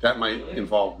 Mm-hmm. That might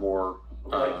involve more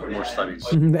studies.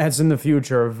 That's in the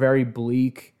future. A very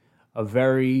bleak, a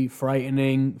very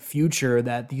frightening future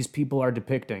that these people are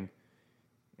depicting.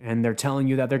 And they're telling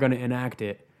you that they're going to enact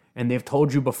it. And they've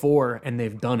told you before, and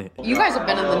they've done it. You guys have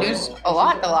been in the news a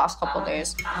lot the last couple of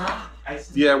days.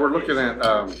 Yeah, we're looking at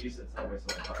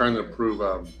trying to prove.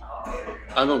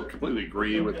 I don't completely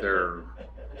agree with the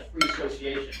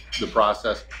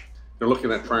process. They're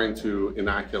looking at trying to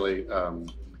inoculate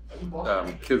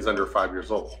kids under 5 years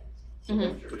old,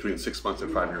 between 6 months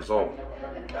and 5 years old.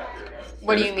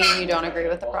 What do you mean you don't agree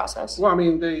with the process? Well, I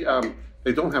mean they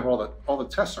don't have all the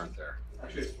tests aren't there.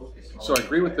 So I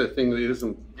agree with the thing that it is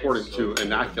important to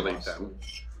inoculate them,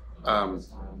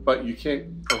 But you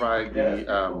can't provide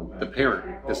the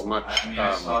parent as much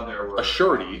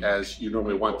assurity as you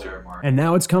normally want to. And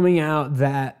now it's coming out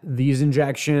that these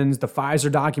injections, the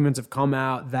Pfizer documents have come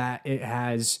out that it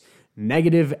has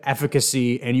negative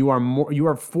efficacy, and you are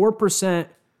 4%.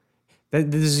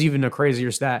 This is even a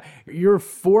crazier stat. You're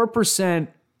 4%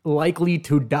 likely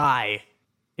to die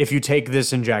if you take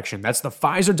this injection. That's the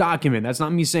Pfizer document. That's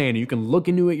not me saying it. You can look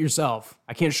into it yourself.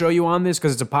 I can't show you on this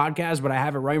because it's a podcast, but I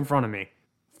have it right in front of me.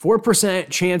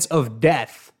 4% chance of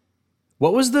death.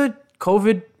 What was the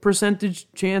COVID percentage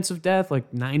chance of death?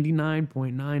 Like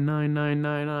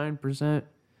 99.99999%.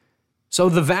 So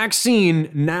the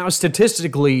vaccine now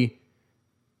statistically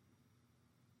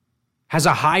has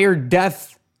a higher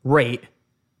death rate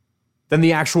than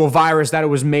the actual virus that it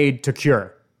was made to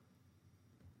cure.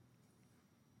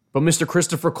 But Mr.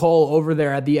 Christopher Cole over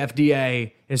there at the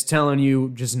FDA is telling you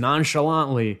just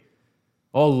nonchalantly,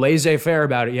 all laissez-faire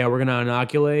about it. Yeah, we're going to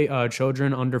inoculate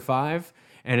children under 5,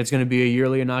 and it's going to be a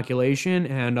yearly inoculation.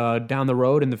 And down the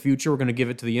road in the future, we're going to give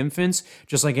it to the infants,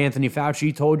 just like Anthony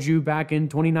Fauci told you back in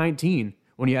 2019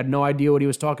 when you had no idea what he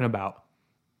was talking about,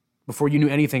 before you knew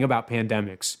anything about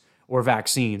pandemics or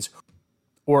vaccines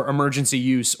or emergency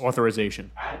use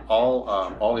authorization.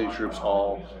 All age groups,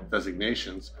 all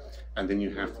designations, and then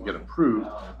you have to get approved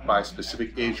by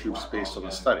specific age groups based on the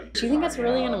study. Do you think it's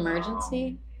really an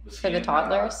emergency for the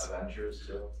toddlers?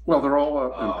 Well, they're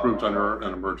all approved under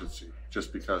an emergency,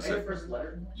 just because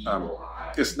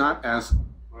it's not as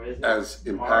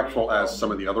impactful as some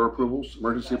of the other approvals,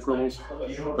 emergency approvals,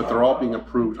 but they're all being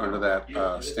approved under that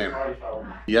standard.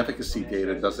 The efficacy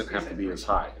data doesn't have to be as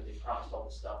high.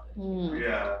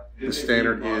 The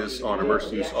standard is on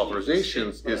emergency use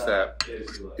authorizations is that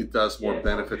it does more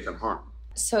benefit than harm.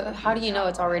 So how do you know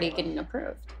it's already getting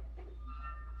approved?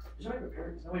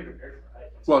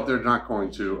 Well, they're not going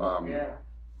to,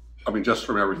 just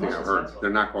from everything I've heard, they're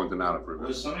not going to not approve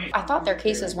it. I thought their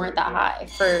cases weren't that high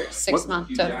for 6 month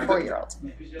to 4-year-olds.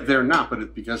 They're not,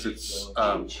 but because it's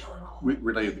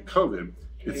related to COVID,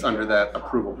 it's under that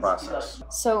approval process.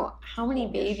 So how many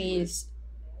babies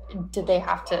did they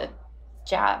have to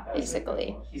jab,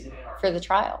 basically, for the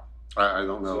trial? I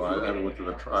don't know. I haven't looked at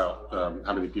the trial,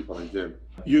 how many people they did.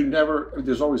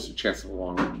 There's always a chance of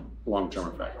long-term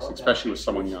effects, especially with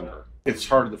someone younger. It's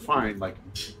hard to find, like,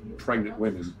 pregnant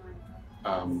women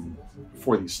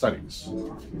for these studies,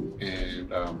 and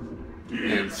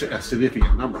a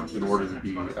significant number in order to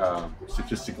be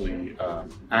statistically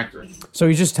accurate. So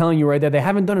he's just telling you right there, they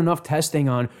haven't done enough testing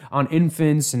on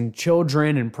infants and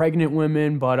children and pregnant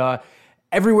women, but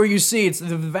everywhere you see, it's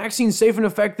the vaccine's safe and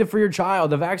effective for your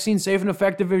child. The vaccine's safe and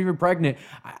effective if you're pregnant.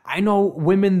 I know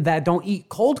women that don't eat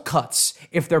cold cuts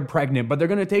if they're pregnant, but they're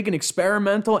going to take an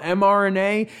experimental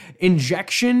mRNA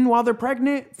injection while they're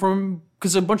pregnant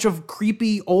because a bunch of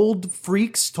creepy old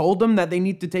freaks told them that they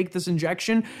need to take this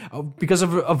injection because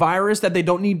of a virus that they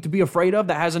don't need to be afraid of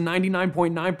that has a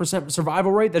 99.9%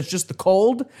 survival rate. That's just the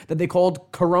cold that they called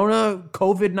Corona,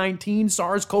 COVID-19,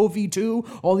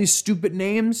 SARS-CoV-2, all these stupid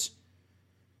names.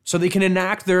 So they can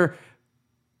enact their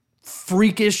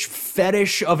freakish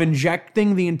fetish of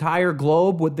injecting the entire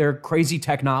globe with their crazy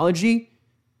technology.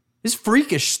 It's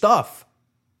freakish stuff.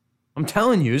 I'm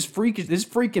telling you, it's freakish. It's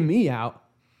freaking me out.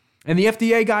 And the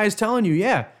FDA guy is telling you,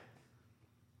 yeah,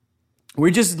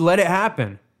 we just let it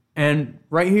happen. And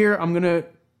right here, I'm going to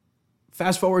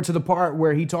fast forward to the part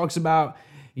where he talks about,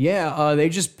 they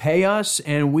just pay us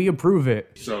and we approve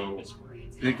it. So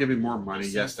they're giving more money.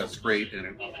 Yes, that's great. And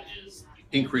it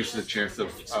increases the chance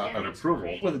of an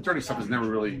approval. Well, the dirty stuff is never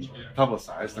really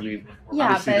publicized. I mean,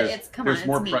 obviously there's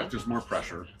more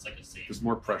pressure. There's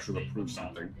more pressure to approve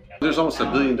something. There's almost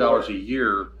 $1 billion a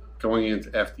year going into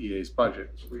FDA's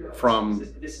budget from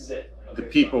the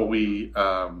people we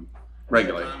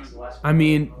regulate. I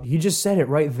mean, he just said it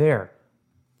right there.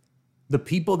 The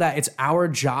people that it's our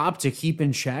job to keep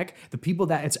in check, the people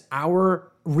that it's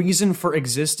our reason for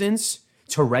existence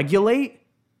to regulate,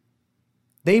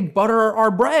 they butter our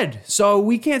bread. So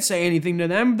we can't say anything to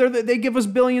them. They give us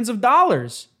billions of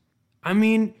dollars. I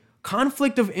mean,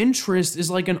 conflict of interest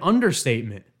is like an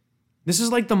understatement. This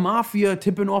is like the mafia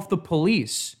tipping off the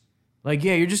police. Like,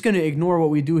 yeah, you're just gonna ignore what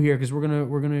we do here because we're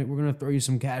gonna throw you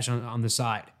some cash on the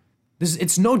side.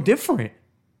 It's no different.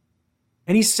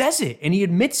 And he says it and he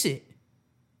admits it.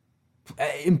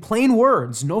 In plain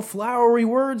words, no flowery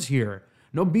words here.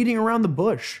 No beating around the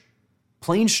bush.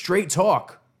 Plain straight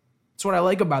talk. That's what I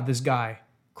like about this guy,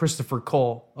 Christopher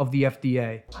Cole of the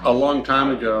FDA. A long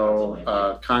time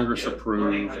ago, Congress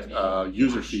approved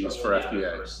user fees for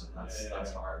FDA.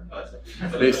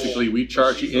 Basically, we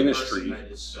charge the industry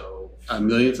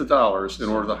millions of dollars in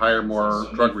order to hire more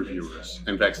drug reviewers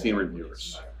and vaccine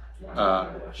reviewers,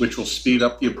 which will speed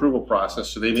up the approval process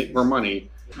so they make more money.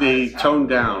 They tone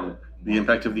down the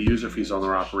impact of the user fees on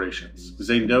their operations because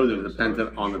they know they're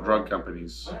dependent on the drug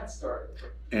companies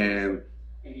and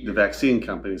the vaccine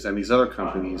companies and these other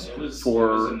companies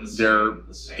for their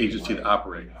agency to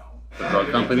operate. The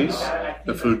drug companies,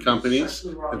 the food companies,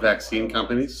 the vaccine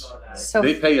companies,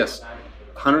 they pay us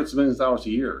hundreds of millions of dollars a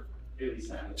year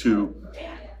to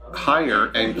hire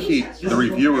and keep the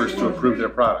reviewers to approve their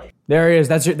product. There he is.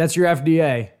 That's your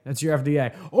FDA. That's your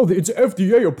FDA. Oh, it's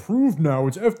FDA approved now.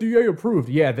 It's FDA approved.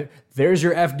 Yeah, there's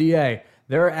your FDA.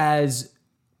 They're as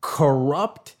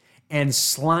corrupt and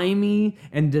slimy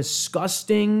and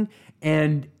disgusting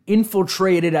and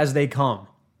infiltrated as they come.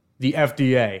 The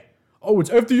FDA. Oh,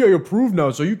 it's FDA approved now,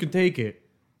 so you can take it.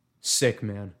 Sick,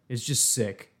 man. It's just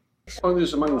sick. Well,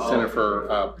 there's a money incentive for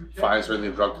Pfizer and the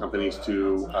drug companies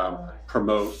to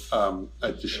promote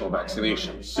additional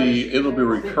vaccinations. See, it'll be a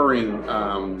recurring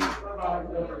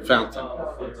fountain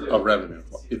of revenue.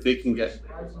 If they can get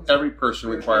every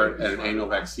person required at an annual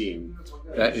vaccine,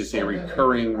 that is a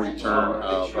recurring return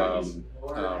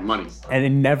of money. And a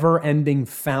never-ending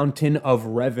fountain of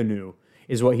revenue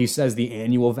is what he says the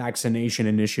annual vaccination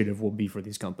initiative will be for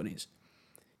these companies.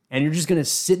 And you're just going to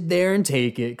sit there and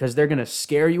take it because they're going to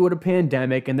scare you with a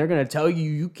pandemic and they're going to tell you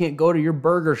you can't go to your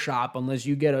burger shop unless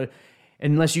you get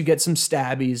some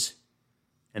stabbies.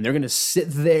 And they're going to sit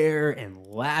there and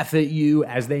laugh at you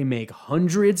as they make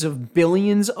hundreds of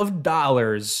billions of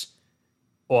dollars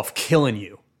off killing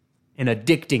you and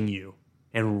addicting you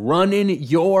and running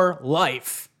your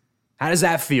life. How does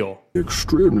that feel?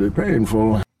 Extremely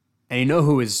painful. And you know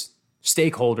who his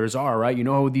stakeholders are, right? You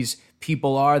know who these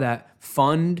people are that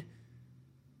fund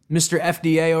Mr.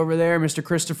 FDA over there, Mr.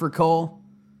 Christopher Cole?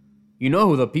 You know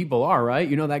who the people are, right?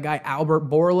 You know that guy Albert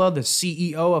Bourla, the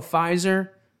CEO of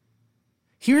Pfizer?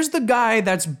 Here's the guy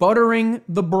that's buttering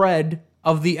the bread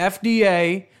of the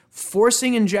FDA,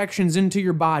 forcing injections into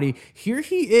your body. Here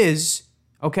he is.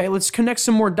 Okay, let's connect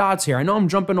some more dots here. I know I'm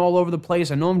jumping all over the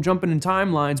place. I know I'm jumping in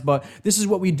timelines, but this is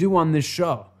what we do on this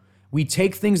show. We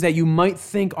take things that you might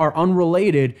think are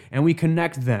unrelated and we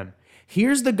connect them.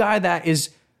 Here's the guy that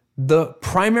is the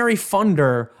primary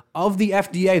funder of the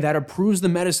FDA that approves the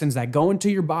medicines that go into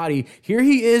your body. Here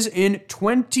he is in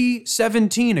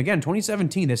 2017. Again,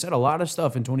 2017. They said a lot of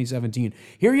stuff in 2017.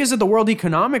 Here he is at the World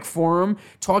Economic Forum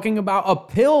talking about a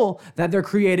pill that they're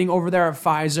creating over there at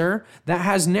Pfizer that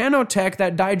has nanotech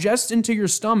that digests into your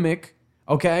stomach,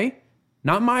 okay?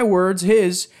 Not my words,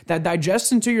 his, that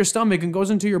digests into your stomach and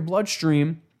goes into your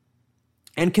bloodstream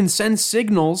and can send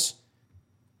signals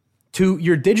to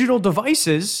your digital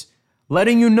devices,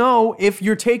 letting you know if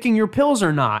you're taking your pills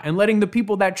or not, and letting the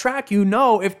people that track you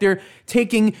know if they're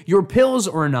taking your pills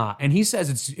or not. And he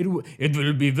says it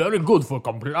will be very good for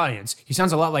compliance. He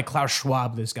sounds a lot like Klaus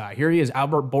Schwab, this guy. Here he is,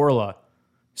 Albert Bourla,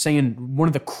 saying one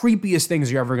of the creepiest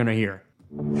things you're ever going to hear.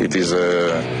 It is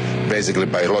basically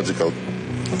biological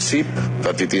chip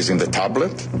that it is in the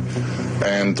tablet,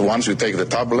 and once you take the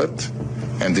tablet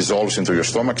and dissolves into your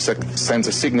stomach, sends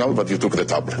a signal that you took the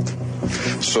tablet.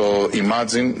 So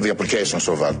imagine the applications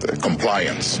of that,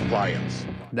 compliance.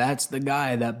 That's the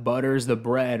guy that butters the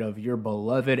bread of your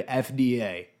beloved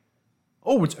FDA.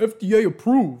 Oh, it's FDA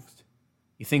approved.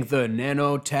 You think the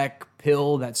nanotech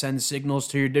pill that sends signals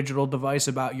to your digital device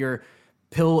about your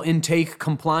pill intake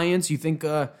compliance, you think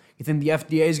the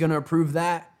FDA is going to approve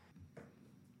that?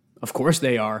 Of course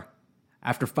they are,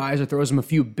 after Pfizer throws him a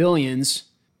few billions.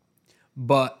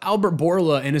 But Albert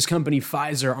Bourla and his company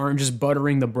Pfizer aren't just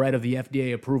buttering the bread of the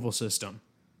FDA approval system.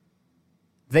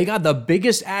 They got the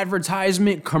biggest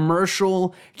advertisement,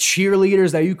 commercial,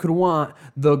 cheerleaders that you could want,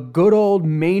 the good old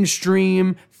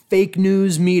mainstream fake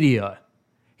news media.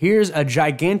 Here's a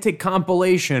gigantic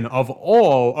compilation of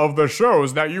all of the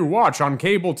shows that you watch on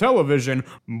cable television,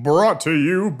 brought to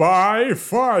you by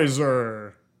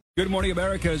Pfizer. Good Morning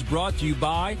America is brought to you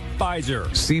by Pfizer.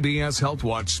 CBS Health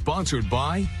Watch sponsored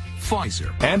by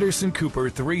Pfizer. Anderson Cooper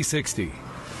 360.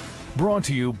 Brought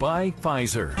to you by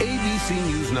Pfizer. ABC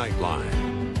News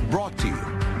Nightline. Brought to you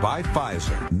by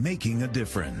Pfizer. Making a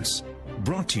difference.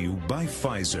 Brought to you by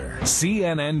Pfizer.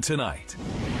 CNN Tonight.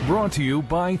 Brought to you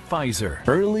by Pfizer.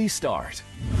 Early Start.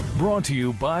 Brought to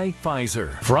you by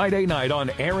Pfizer. Friday night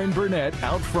on Aaron Burnett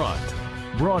Out Front.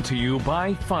 Brought to you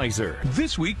by Pfizer.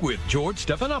 This Week with George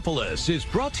Stephanopoulos is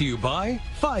brought to you by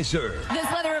Pfizer. This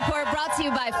weather report brought to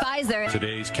you by Pfizer.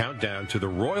 Today's countdown to the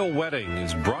royal wedding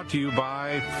is brought to you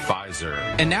by Pfizer.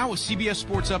 And now a CBS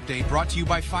Sports Update brought to you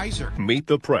by Pfizer. Meet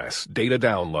the Press Data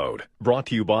Download. Brought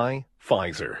to you by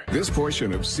Pfizer. This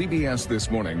portion of CBS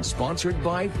This Morning sponsored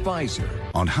by Pfizer.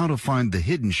 On how to find the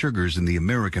hidden sugars in the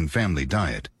American family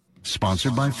diet.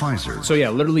 Sponsored by Pfizer. So yeah,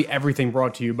 literally everything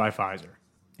brought to you by Pfizer.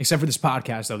 Except for this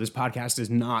podcast, though. This podcast is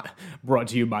not brought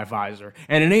to you by Pfizer.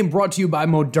 And it ain't brought to you by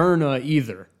Moderna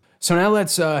either. So now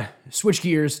let's switch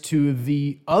gears to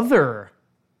the other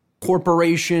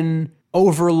corporation,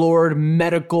 overlord,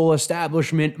 medical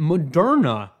establishment,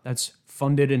 Moderna, that's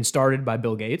funded and started by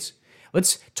Bill Gates.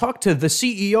 Let's talk to the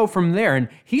CEO from there, and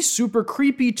he's super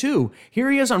creepy too. Here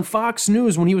he is on Fox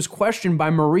News when he was questioned by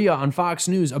Maria on Fox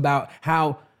News about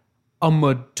how a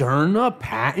Moderna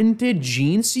patented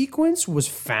gene sequence was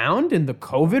found in the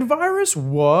COVID virus?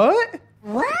 What?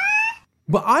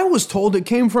 But I was told it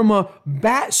came from a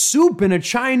bat soup in a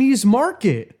Chinese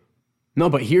market. No,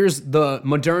 but here's the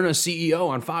Moderna CEO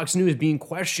on Fox News being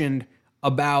questioned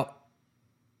about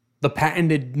the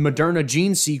patented Moderna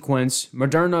gene sequence,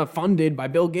 Moderna funded by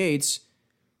Bill Gates,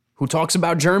 who talks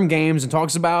about germ games and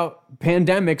talks about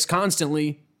pandemics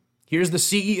constantly. Here's the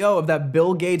CEO of that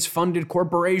Bill Gates funded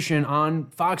corporation on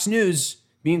Fox News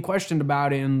being questioned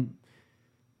about it, and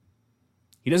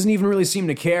he doesn't even really seem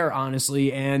to care,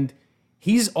 honestly, and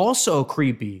he's also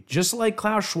creepy, just like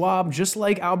Klaus Schwab, just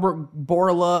like Albert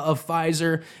Bourla of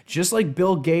Pfizer, just like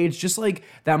Bill Gates, just like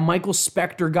that Michael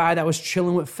Spector guy that was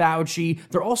chilling with Fauci.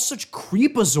 They're all such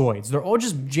creepazoids. They're all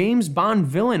just James Bond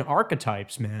villain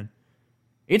archetypes, man.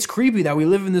 It's creepy that we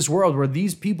live in this world where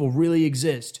these people really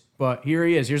exist. But here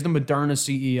he is. Here's the Moderna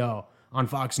CEO on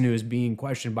Fox News being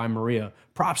questioned by Maria.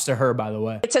 Props to her, by the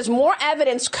way. It says more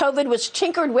evidence COVID was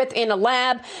tinkered with in a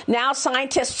lab. Now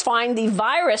scientists find the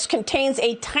virus contains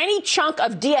a tiny chunk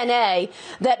of DNA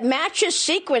that matches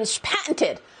sequence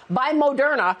patented by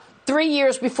Moderna 3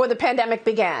 years before the pandemic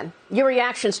began. Your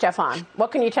reaction, Stefan.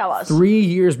 What can you tell us? 3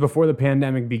 years before the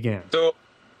pandemic began. So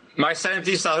my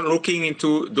scientists are looking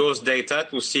into those data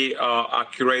to see how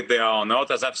accurate they are or not.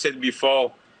 As I've said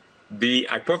before, the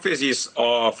hypothesis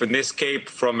of an escape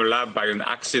from a lab by an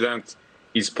accident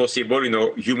is possible.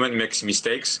 Human makes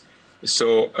mistakes.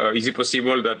 So is it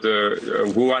possible that the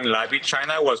Wuhan lab in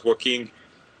China was working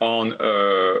on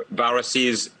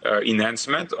viruses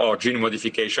enhancement or gene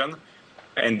modification,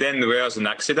 and then there was an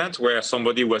accident where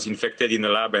somebody was infected in the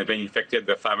lab and then infected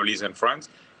their families and friends?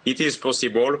 It is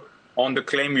possible. On the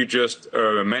claim you just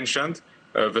mentioned,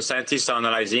 the scientists are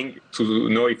analyzing to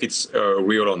know if it's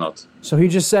real or not. So he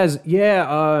just says,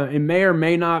 it may or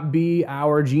may not be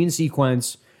our gene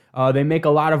sequence. They make a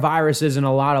lot of viruses in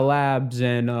a lot of labs,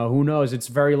 and who knows? It's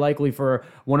very likely for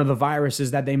one of the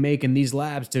viruses that they make in these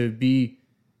labs to be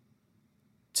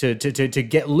to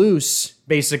get loose,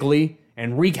 basically,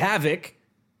 and wreak havoc.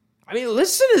 I mean,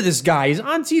 listen to this guy. He's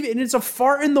on TV, and it's a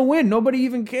fart in the wind. Nobody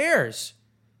even cares.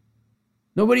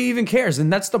 Nobody even cares,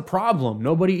 and that's the problem.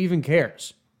 Nobody even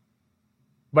cares.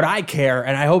 But I care,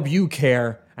 and I hope you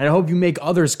care, and I hope you make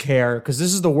others care, because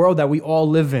this is the world that we all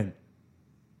live in.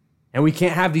 And we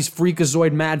can't have these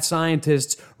freakazoid mad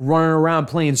scientists running around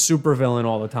playing supervillain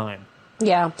all the time.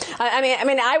 Yeah. I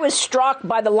mean, I was struck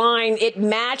by the line, it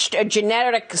matched a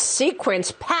genetic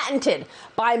sequence patented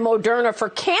by Moderna for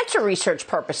cancer research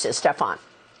purposes, Stefan.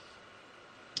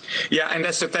 Yeah, and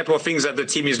that's the type of things that the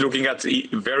team is looking at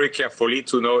very carefully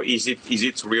to know is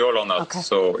it real or not. Okay.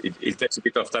 So it takes a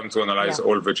bit of time to analyze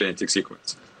all the genetic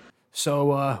sequence.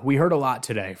 So we heard a lot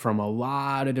today from a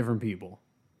lot of different people.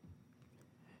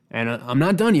 And I'm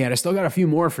not done yet. I still got a few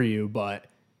more for you, but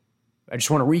I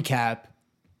just want to recap.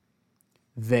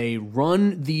 They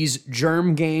run these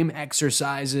germ game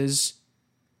exercises.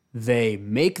 They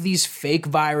make these fake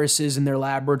viruses in their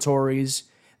laboratories.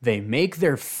 They make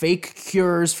their fake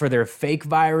cures for their fake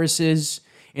viruses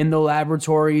in the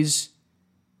laboratories.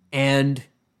 And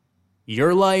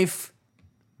your life,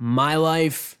 my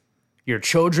life, your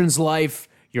children's life,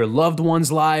 your loved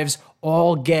ones' lives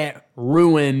all get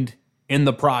ruined in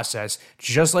the process,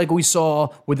 just like we saw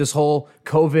with this whole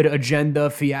COVID agenda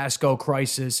fiasco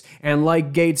crisis. And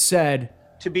like Gates said,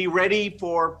 to be ready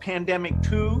for pandemic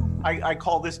 2, I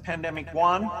call this pandemic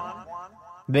 1.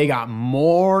 They got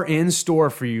more in store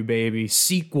for you, baby.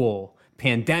 Sequel,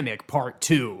 Pandemic Part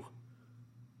 2.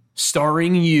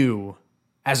 Starring you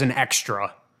as an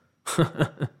extra.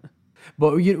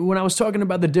 But when I was talking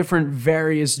about the different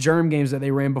various germ games that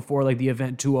they ran before, like the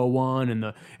Event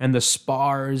 201 and the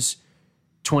SPARS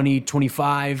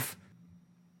 2025,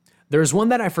 there's one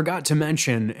that I forgot to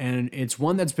mention, and it's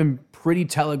one that's been pretty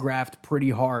telegraphed pretty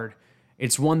hard.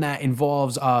 It's one that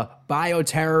involves a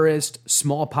bioterrorist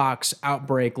smallpox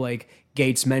outbreak, like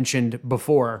Gates mentioned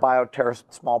before. Bioterrorist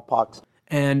smallpox.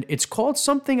 And it's called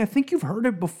something, I think you've heard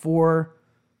it before.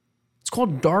 It's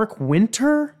called Dark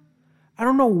Winter. I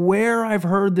don't know where I've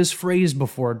heard this phrase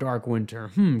before, Dark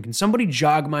Winter. Can somebody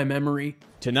jog my memory?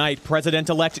 Tonight,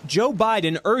 President-elect Joe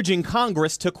Biden urging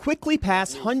Congress to quickly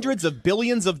pass hundreds of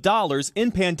billions of dollars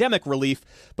in pandemic relief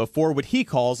before what he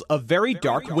calls a very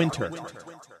dark winter.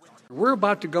 We're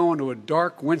about to go into a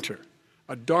dark winter.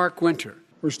 A dark winter.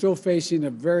 We're still facing a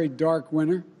very dark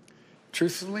winter.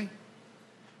 Truthfully,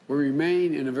 we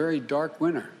remain in a very dark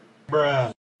winter.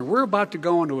 Bruh. We're about to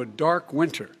go into a dark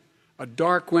winter. A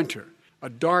dark winter. A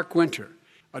dark winter.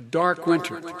 A dark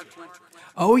winter.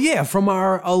 Oh yeah, from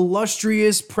our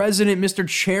illustrious president, Mr.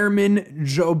 Chairman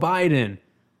Joe Biden.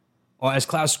 Or as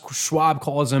Klaus Schwab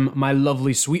calls him, my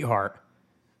lovely sweetheart.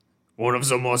 One of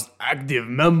the most active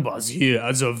members here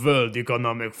at the World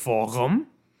Economic Forum.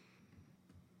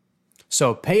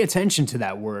 So pay attention to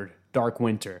that word, dark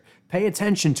winter. Pay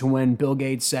attention to when Bill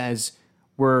Gates says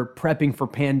we're prepping for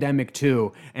pandemic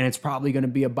 2, and it's probably going to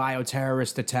be a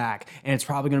bioterrorist attack, and it's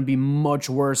probably going to be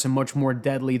much worse and much more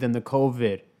deadly than the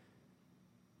COVID.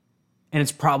 And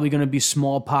it's probably going to be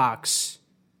smallpox.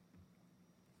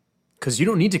 Because you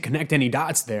don't need to connect any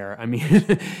dots there. I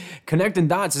mean, connecting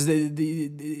dots is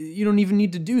you don't even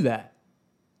need to do that.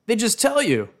 They just tell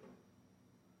you.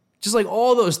 Just like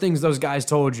all those things those guys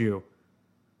told you.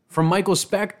 From Michael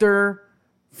Spector,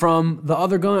 from the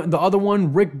other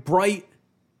one, Rick Bright,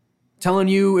 telling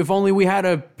you if only we had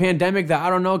a pandemic that,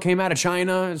 I don't know, came out of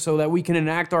China so that we can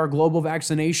enact our global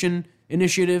vaccination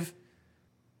initiative.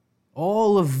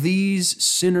 All of these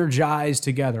synergize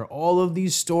together. All of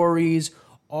these stories,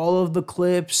 all of the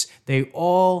clips, they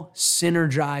all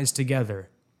synergize together.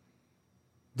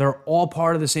 They're all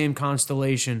part of the same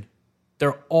constellation.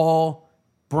 They're all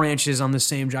branches on the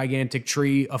same gigantic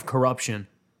tree of corruption.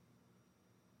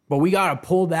 But we got to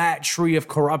pull that tree of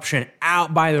corruption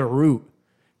out by the root.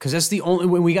 Because that's the only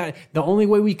way the only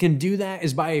way we can do that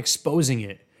is by exposing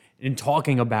it and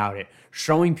talking about it,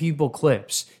 showing people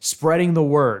clips, spreading the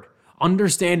word.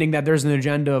 Understanding that there's an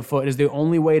agenda afoot is the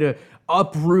only way to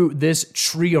uproot this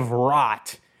tree of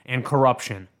rot and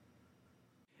corruption.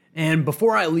 And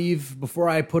before I leave, before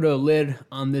I put a lid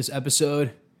on this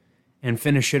episode and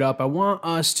finish it up, I want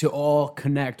us to all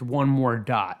connect one more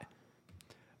dot.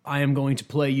 I am going to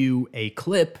play you a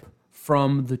clip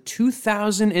from the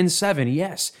 2007.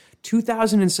 Yes,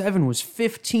 2007 was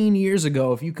 15 years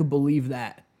ago, if you could believe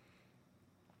that.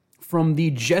 From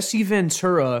the Jesse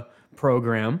Ventura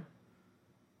program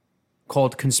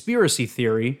called Conspiracy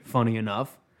Theory, funny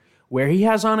enough, where he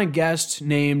has on a guest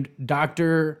named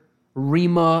Dr.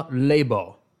 Rima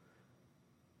Lebo.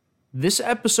 This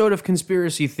episode of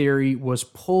Conspiracy Theory was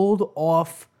pulled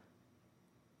off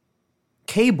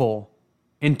cable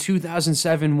in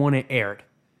 2007 when it aired.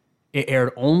 It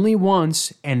aired only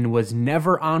once and was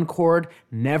never encored,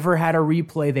 never had a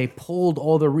replay. They pulled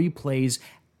all the replays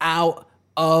out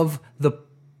of the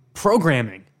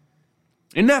programming.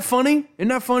 Isn't that funny? Isn't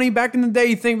that funny? Back in the day,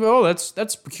 you think, oh,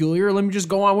 that's peculiar. Let me just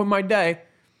go on with my day.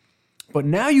 But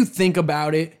now you think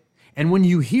about it, and when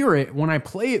you hear it, when I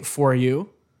play it for you,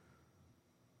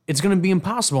 it's going to be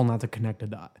impossible not to connect a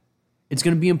dot. It's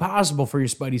going to be impossible for your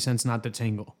spidey sense not to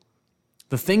tingle.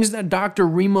 The things that Dr.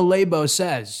 Rima Lebo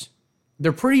says,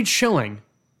 they're pretty chilling,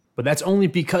 but that's only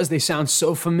because they sound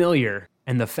so familiar.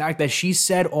 And the fact that she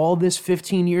said all this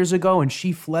 15 years ago and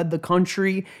she fled the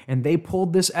country and they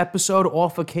pulled this episode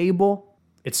off of cable,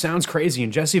 it sounds crazy.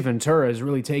 And Jesse Ventura is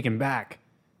really taken back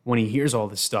when he hears all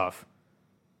this stuff.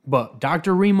 But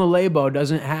Dr. Rima Lebo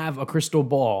doesn't have a crystal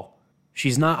ball.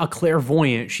 She's not a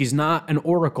clairvoyant. She's not an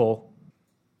oracle.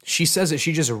 She says that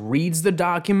she just reads the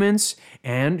documents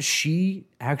and she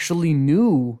actually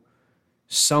knew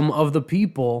some of the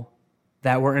people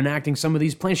that were enacting some of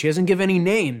these plans. She doesn't give any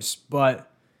names, but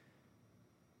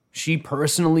she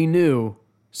personally knew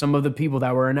some of the people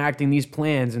that were enacting these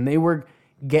plans, and they were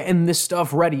getting this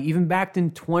stuff ready, even back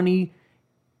in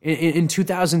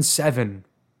 2007,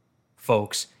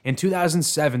 folks. In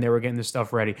 2007, they were getting this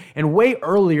stuff ready. And way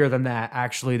earlier than that,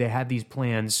 actually, they had these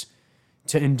plans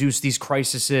to induce these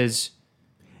crises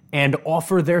and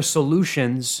offer their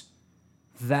solutions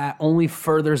that only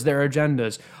furthers their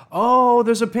agendas. Oh,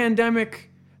 there's a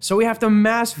pandemic, so we have to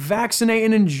mass vaccinate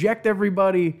and inject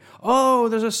everybody. Oh,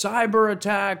 there's a cyber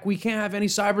attack. We can't have any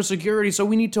cybersecurity, so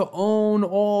we need to own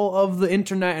all of the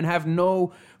internet and have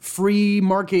no free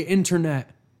market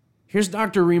internet. Here's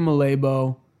Dr. Rima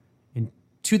Lebo in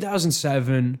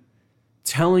 2007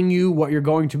 telling you what you're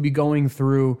going to be going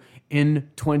through in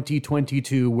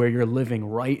 2022, where you're living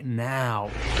right now.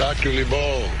 Dr.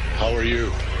 Lebo, how are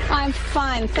you? I'm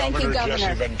fine. Thank you, Governor.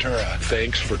 Jesse Ventura,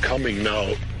 thanks for coming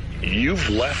now. You've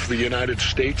left the United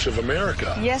States of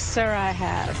America. Yes, sir, I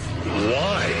have.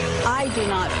 Why? I do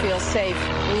not feel safe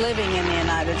living in the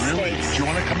United States. Do you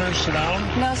want to come in and sit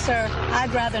down? No, sir,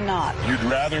 I'd rather not. You'd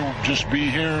rather just be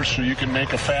here so you can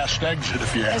make a fast exit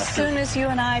if you have to? As soon as you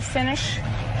and I finish,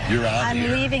 you're out I'm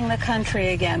here. leaving the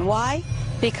country again. Why?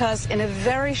 Because in a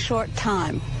very short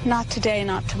time, not today,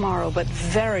 not tomorrow, but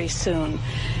very soon,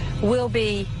 we'll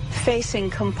be facing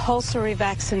compulsory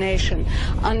vaccination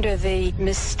under the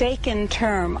mistaken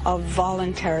term of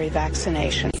voluntary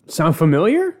vaccination. Sound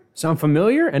familiar? Sound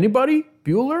familiar? Anybody?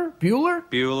 Bueller? Bueller?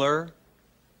 Bueller.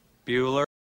 Bueller.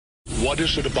 What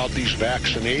is it about these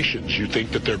vaccinations? You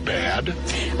think that they're bad?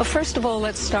 Well, first of all,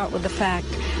 let's start with the fact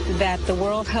that the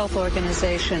World Health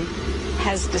Organization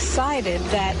has decided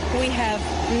that we have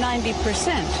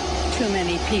 90% too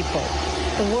many people.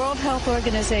 The World Health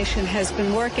Organization has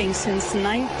been working since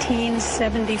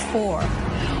 1974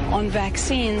 on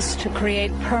vaccines to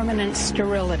create permanent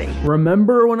sterility.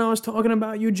 Remember when I was talking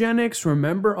about eugenics?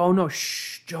 Remember? Oh no,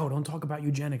 shh, Joe, don't talk about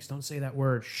eugenics. Don't say that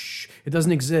word. Shh, it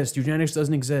doesn't exist. Eugenics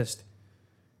doesn't exist.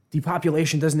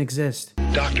 Depopulation doesn't exist.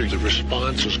 Doctor, the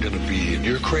response is going to be,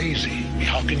 you're crazy.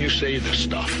 How can you say this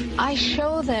stuff? I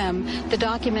show them the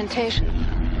documentation.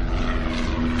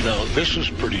 Now, this is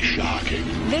pretty shocking.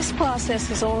 This process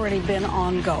has already been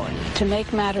ongoing. To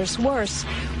make matters worse,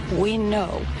 we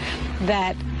know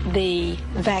that the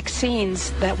vaccines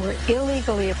that were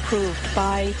illegally approved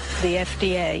by the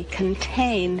FDA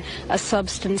contain a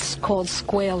substance called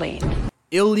squalene.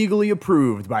 Illegally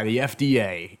approved by the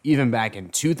FDA, even back in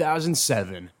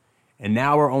 2007. And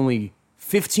now we're only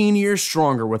 15 years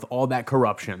stronger with all that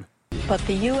corruption. But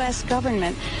the U.S.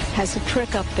 government has a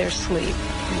trick up their sleeve.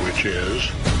 Which is?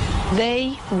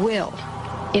 They will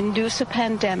induce a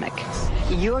pandemic.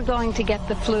 You're going to get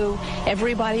the flu.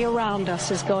 Everybody around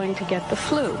us is going to get the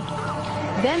flu.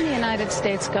 Then the United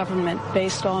States government,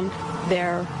 based on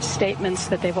their statements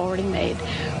that they've already made,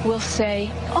 will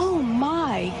say, oh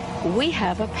my, we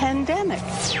have a pandemic.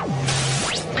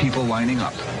 People lining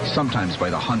up, sometimes by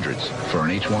the hundreds, for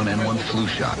an H1N1 flu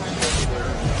shot.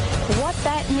 What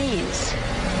that means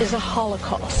is a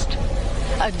Holocaust,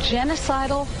 a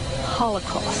genocidal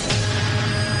Holocaust.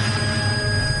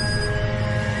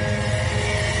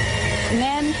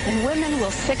 Men and women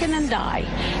will sicken and die,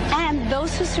 and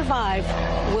those who survive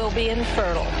will be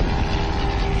infertile.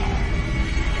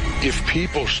 If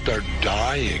people start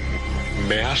dying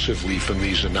massively from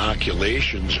these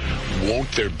inoculations,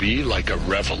 won't there be like a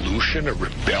revolution, a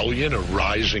rebellion, a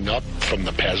rising up from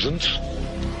the peasants?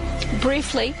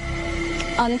 Briefly,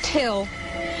 until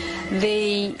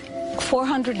the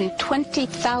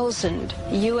 420,000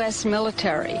 U.S.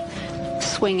 military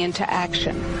swing into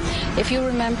action. If you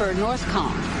remember,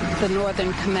 NORTHCOM, the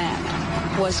Northern Command,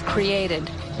 was created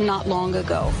not long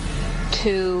ago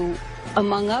to,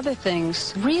 among other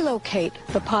things, relocate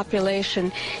the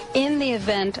population in the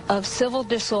event of civil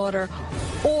disorder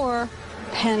or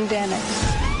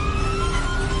pandemics.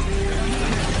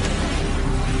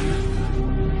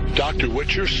 Doctor,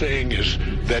 what you're saying is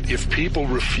that if people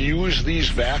refuse these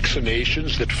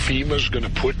vaccinations, that FEMA's going to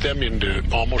put them into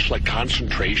almost like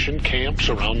concentration camps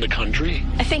around the country?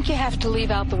 I think you have to leave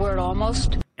out the word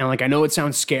almost. And like, I know it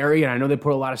sounds scary, and I know they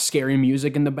put a lot of scary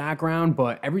music in the background,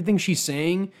 but everything she's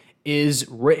saying is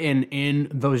written in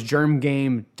those Germ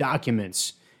game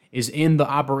documents, is in the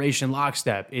Operation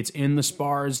Lockstep. It's in the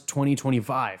SPARS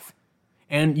 2025.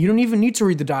 And you don't even need to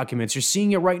read the documents. You're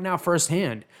seeing it right now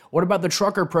firsthand. What about the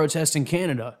trucker protest in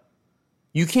Canada?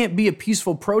 You can't be a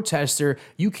peaceful protester.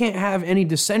 You can't have any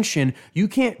dissension. You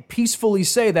can't peacefully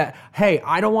say that, hey,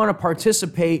 I don't want to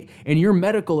participate in your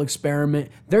medical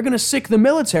experiment. They're going to sick the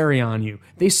military on you.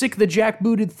 They sick the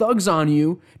jackbooted thugs on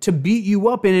you to beat you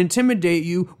up and intimidate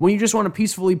you when you just want to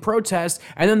peacefully protest.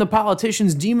 And then the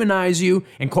politicians demonize you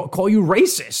and call you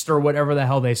racist or whatever the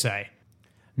hell they say.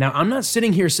 Now, I'm not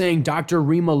sitting here saying Dr.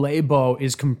 Rima Lebo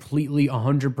is completely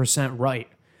 100% right.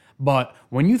 But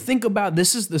when you think about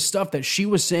this is the stuff that she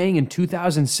was saying in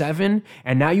 2007,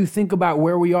 and now you think about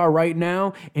where we are right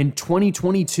now in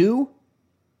 2022,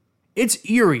 it's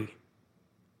eerie.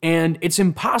 And it's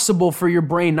impossible for your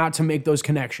brain not to make those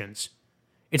connections.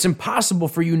 It's impossible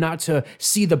for you not to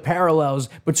see the parallels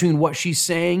between what she's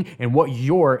saying and what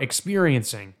you're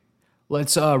experiencing.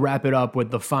 Let's wrap it up with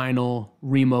the final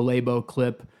Rima Lebo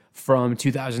clip from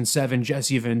 2007,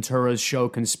 Jesse Ventura's show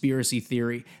Conspiracy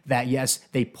Theory, that yes,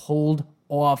 they pulled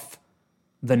off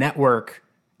the network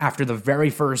after the very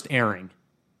first airing.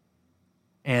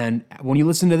 And when you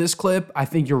listen to this clip, I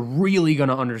think you're really going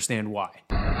to understand why.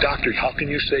 Doctor, how can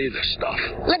you say this stuff?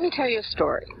 Let me tell you a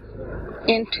story.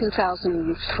 in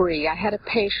 2003, I had a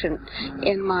patient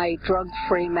in my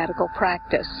drug-free medical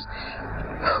practice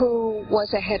who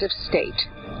was a head of state.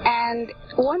 And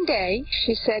one day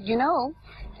she said, you know,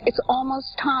 it's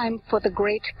almost time for the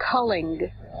great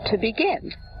culling to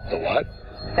begin. The what?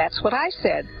 That's what I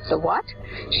said. The what?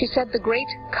 She said the great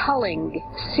culling,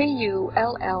 C-U-L-L-I-N-G,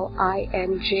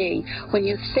 when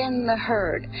you thin the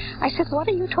herd. I said, what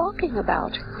are you talking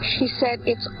about? She said,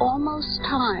 it's almost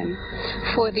time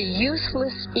for the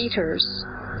useless eaters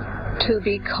to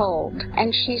be culled.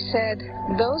 And she said,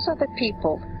 those are the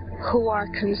people who are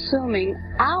consuming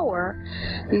our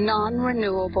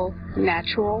non-renewable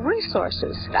natural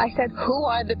resources. I said, who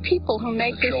are the people who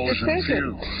make this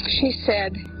decision? She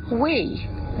said, we,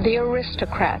 the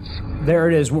aristocrats. There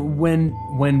it is.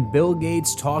 When Bill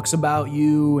Gates talks about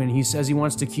you and he says he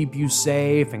wants to keep you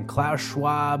safe, and Klaus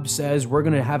Schwab says we're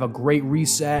going to have a great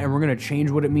reset and we're going to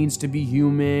change what it means to be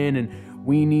human and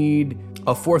we need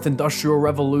a fourth industrial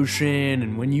revolution,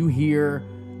 and when you hear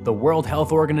the World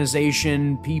Health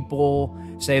Organization people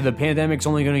say the pandemic's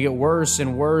only going to get worse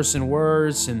and worse and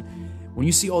worse, and when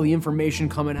you see all the information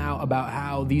coming out about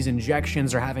how these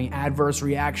injections are having adverse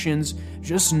reactions,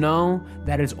 just know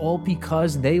that it's all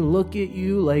because they look at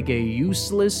you like a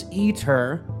useless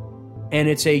eater, and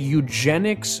it's a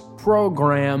eugenics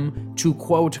program to,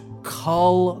 quote,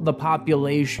 cull the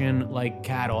population like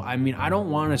cattle. I mean, I don't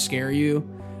want to scare you.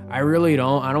 I really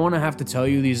don't. I don't want to have to tell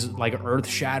you these like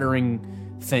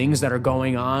earth-shattering things that are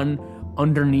going on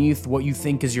underneath what you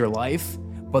think is your life,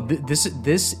 but this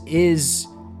is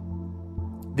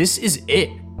it.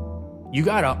 You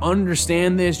gotta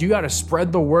understand this. You gotta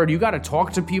spread the word. You gotta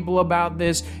talk to people about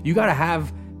this. You gotta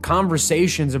have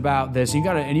conversations about this. You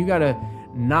gotta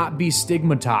not be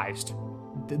stigmatized.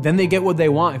 Then they get what they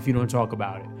want if you don't talk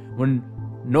about it. When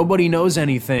nobody knows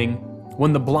anything,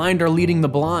 when the blind are leading the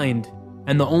blind,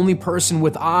 and the only person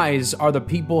with eyes are the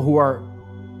people who are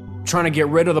trying to get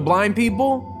rid of the blind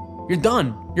people, you're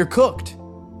done. You're cooked.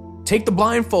 Take the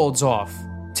blindfolds off.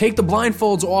 Take the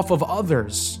blindfolds off of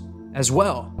others as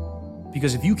well.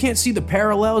 Because if you can't see the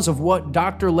parallels of what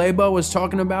Dr. Lebo was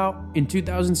talking about in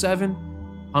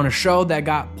 2007 on a show that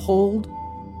got pulled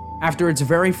after its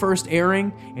very first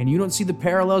airing, and you don't see the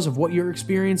parallels of what you're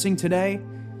experiencing today,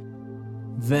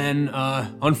 then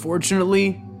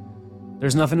unfortunately,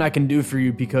 there's nothing I can do for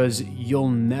you, because you'll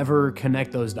never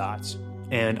connect those dots.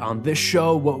 And on this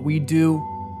show, what we do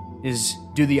is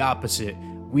do the opposite.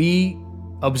 We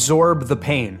absorb the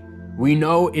pain. We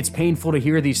know it's painful to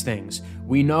hear these things.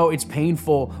 We know it's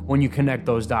painful when you connect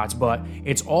those dots, but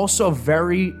it's also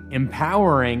very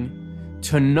empowering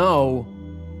to know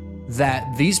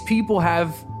that these people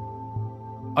have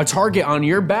a target on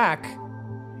your back,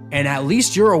 and at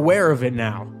least you're aware of it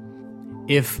now.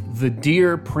 If the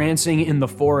deer prancing in the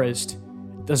forest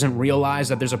doesn't realize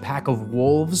that there's a pack of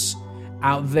wolves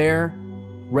out there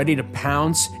ready to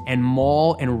pounce and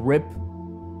maul and rip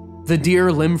the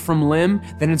deer limb from limb,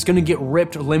 then it's going to get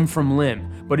ripped limb from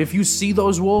limb. But if you see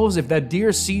those wolves, if that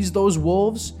deer sees those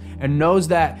wolves and knows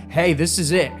that, hey, this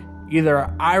is it,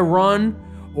 either I run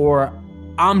or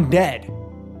I'm dead,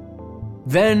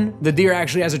 then the deer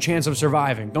actually has a chance of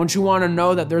surviving. Don't you want to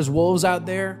know that there's wolves out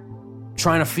there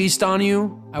trying to feast on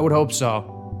you? I would hope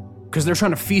so, because they're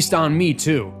trying to feast on me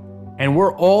too. And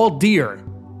we're all deer.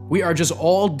 We are just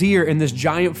all deer in this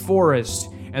giant forest,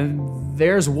 and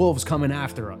there's wolves coming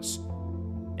after us.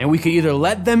 And we could either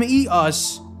let them eat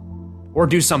us or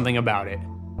do something about it.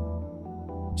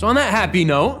 So on that happy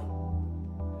note,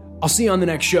 I'll see you on the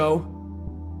next show.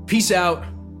 Peace out.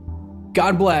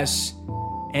 God bless.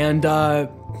 And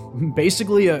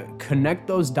basically connect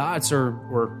those dots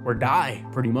or die,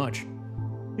 pretty much.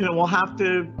 You know, we'll have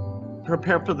to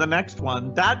prepare for the next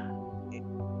one. That,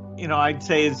 you know, I'd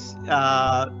say is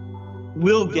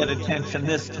will get attention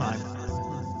this time.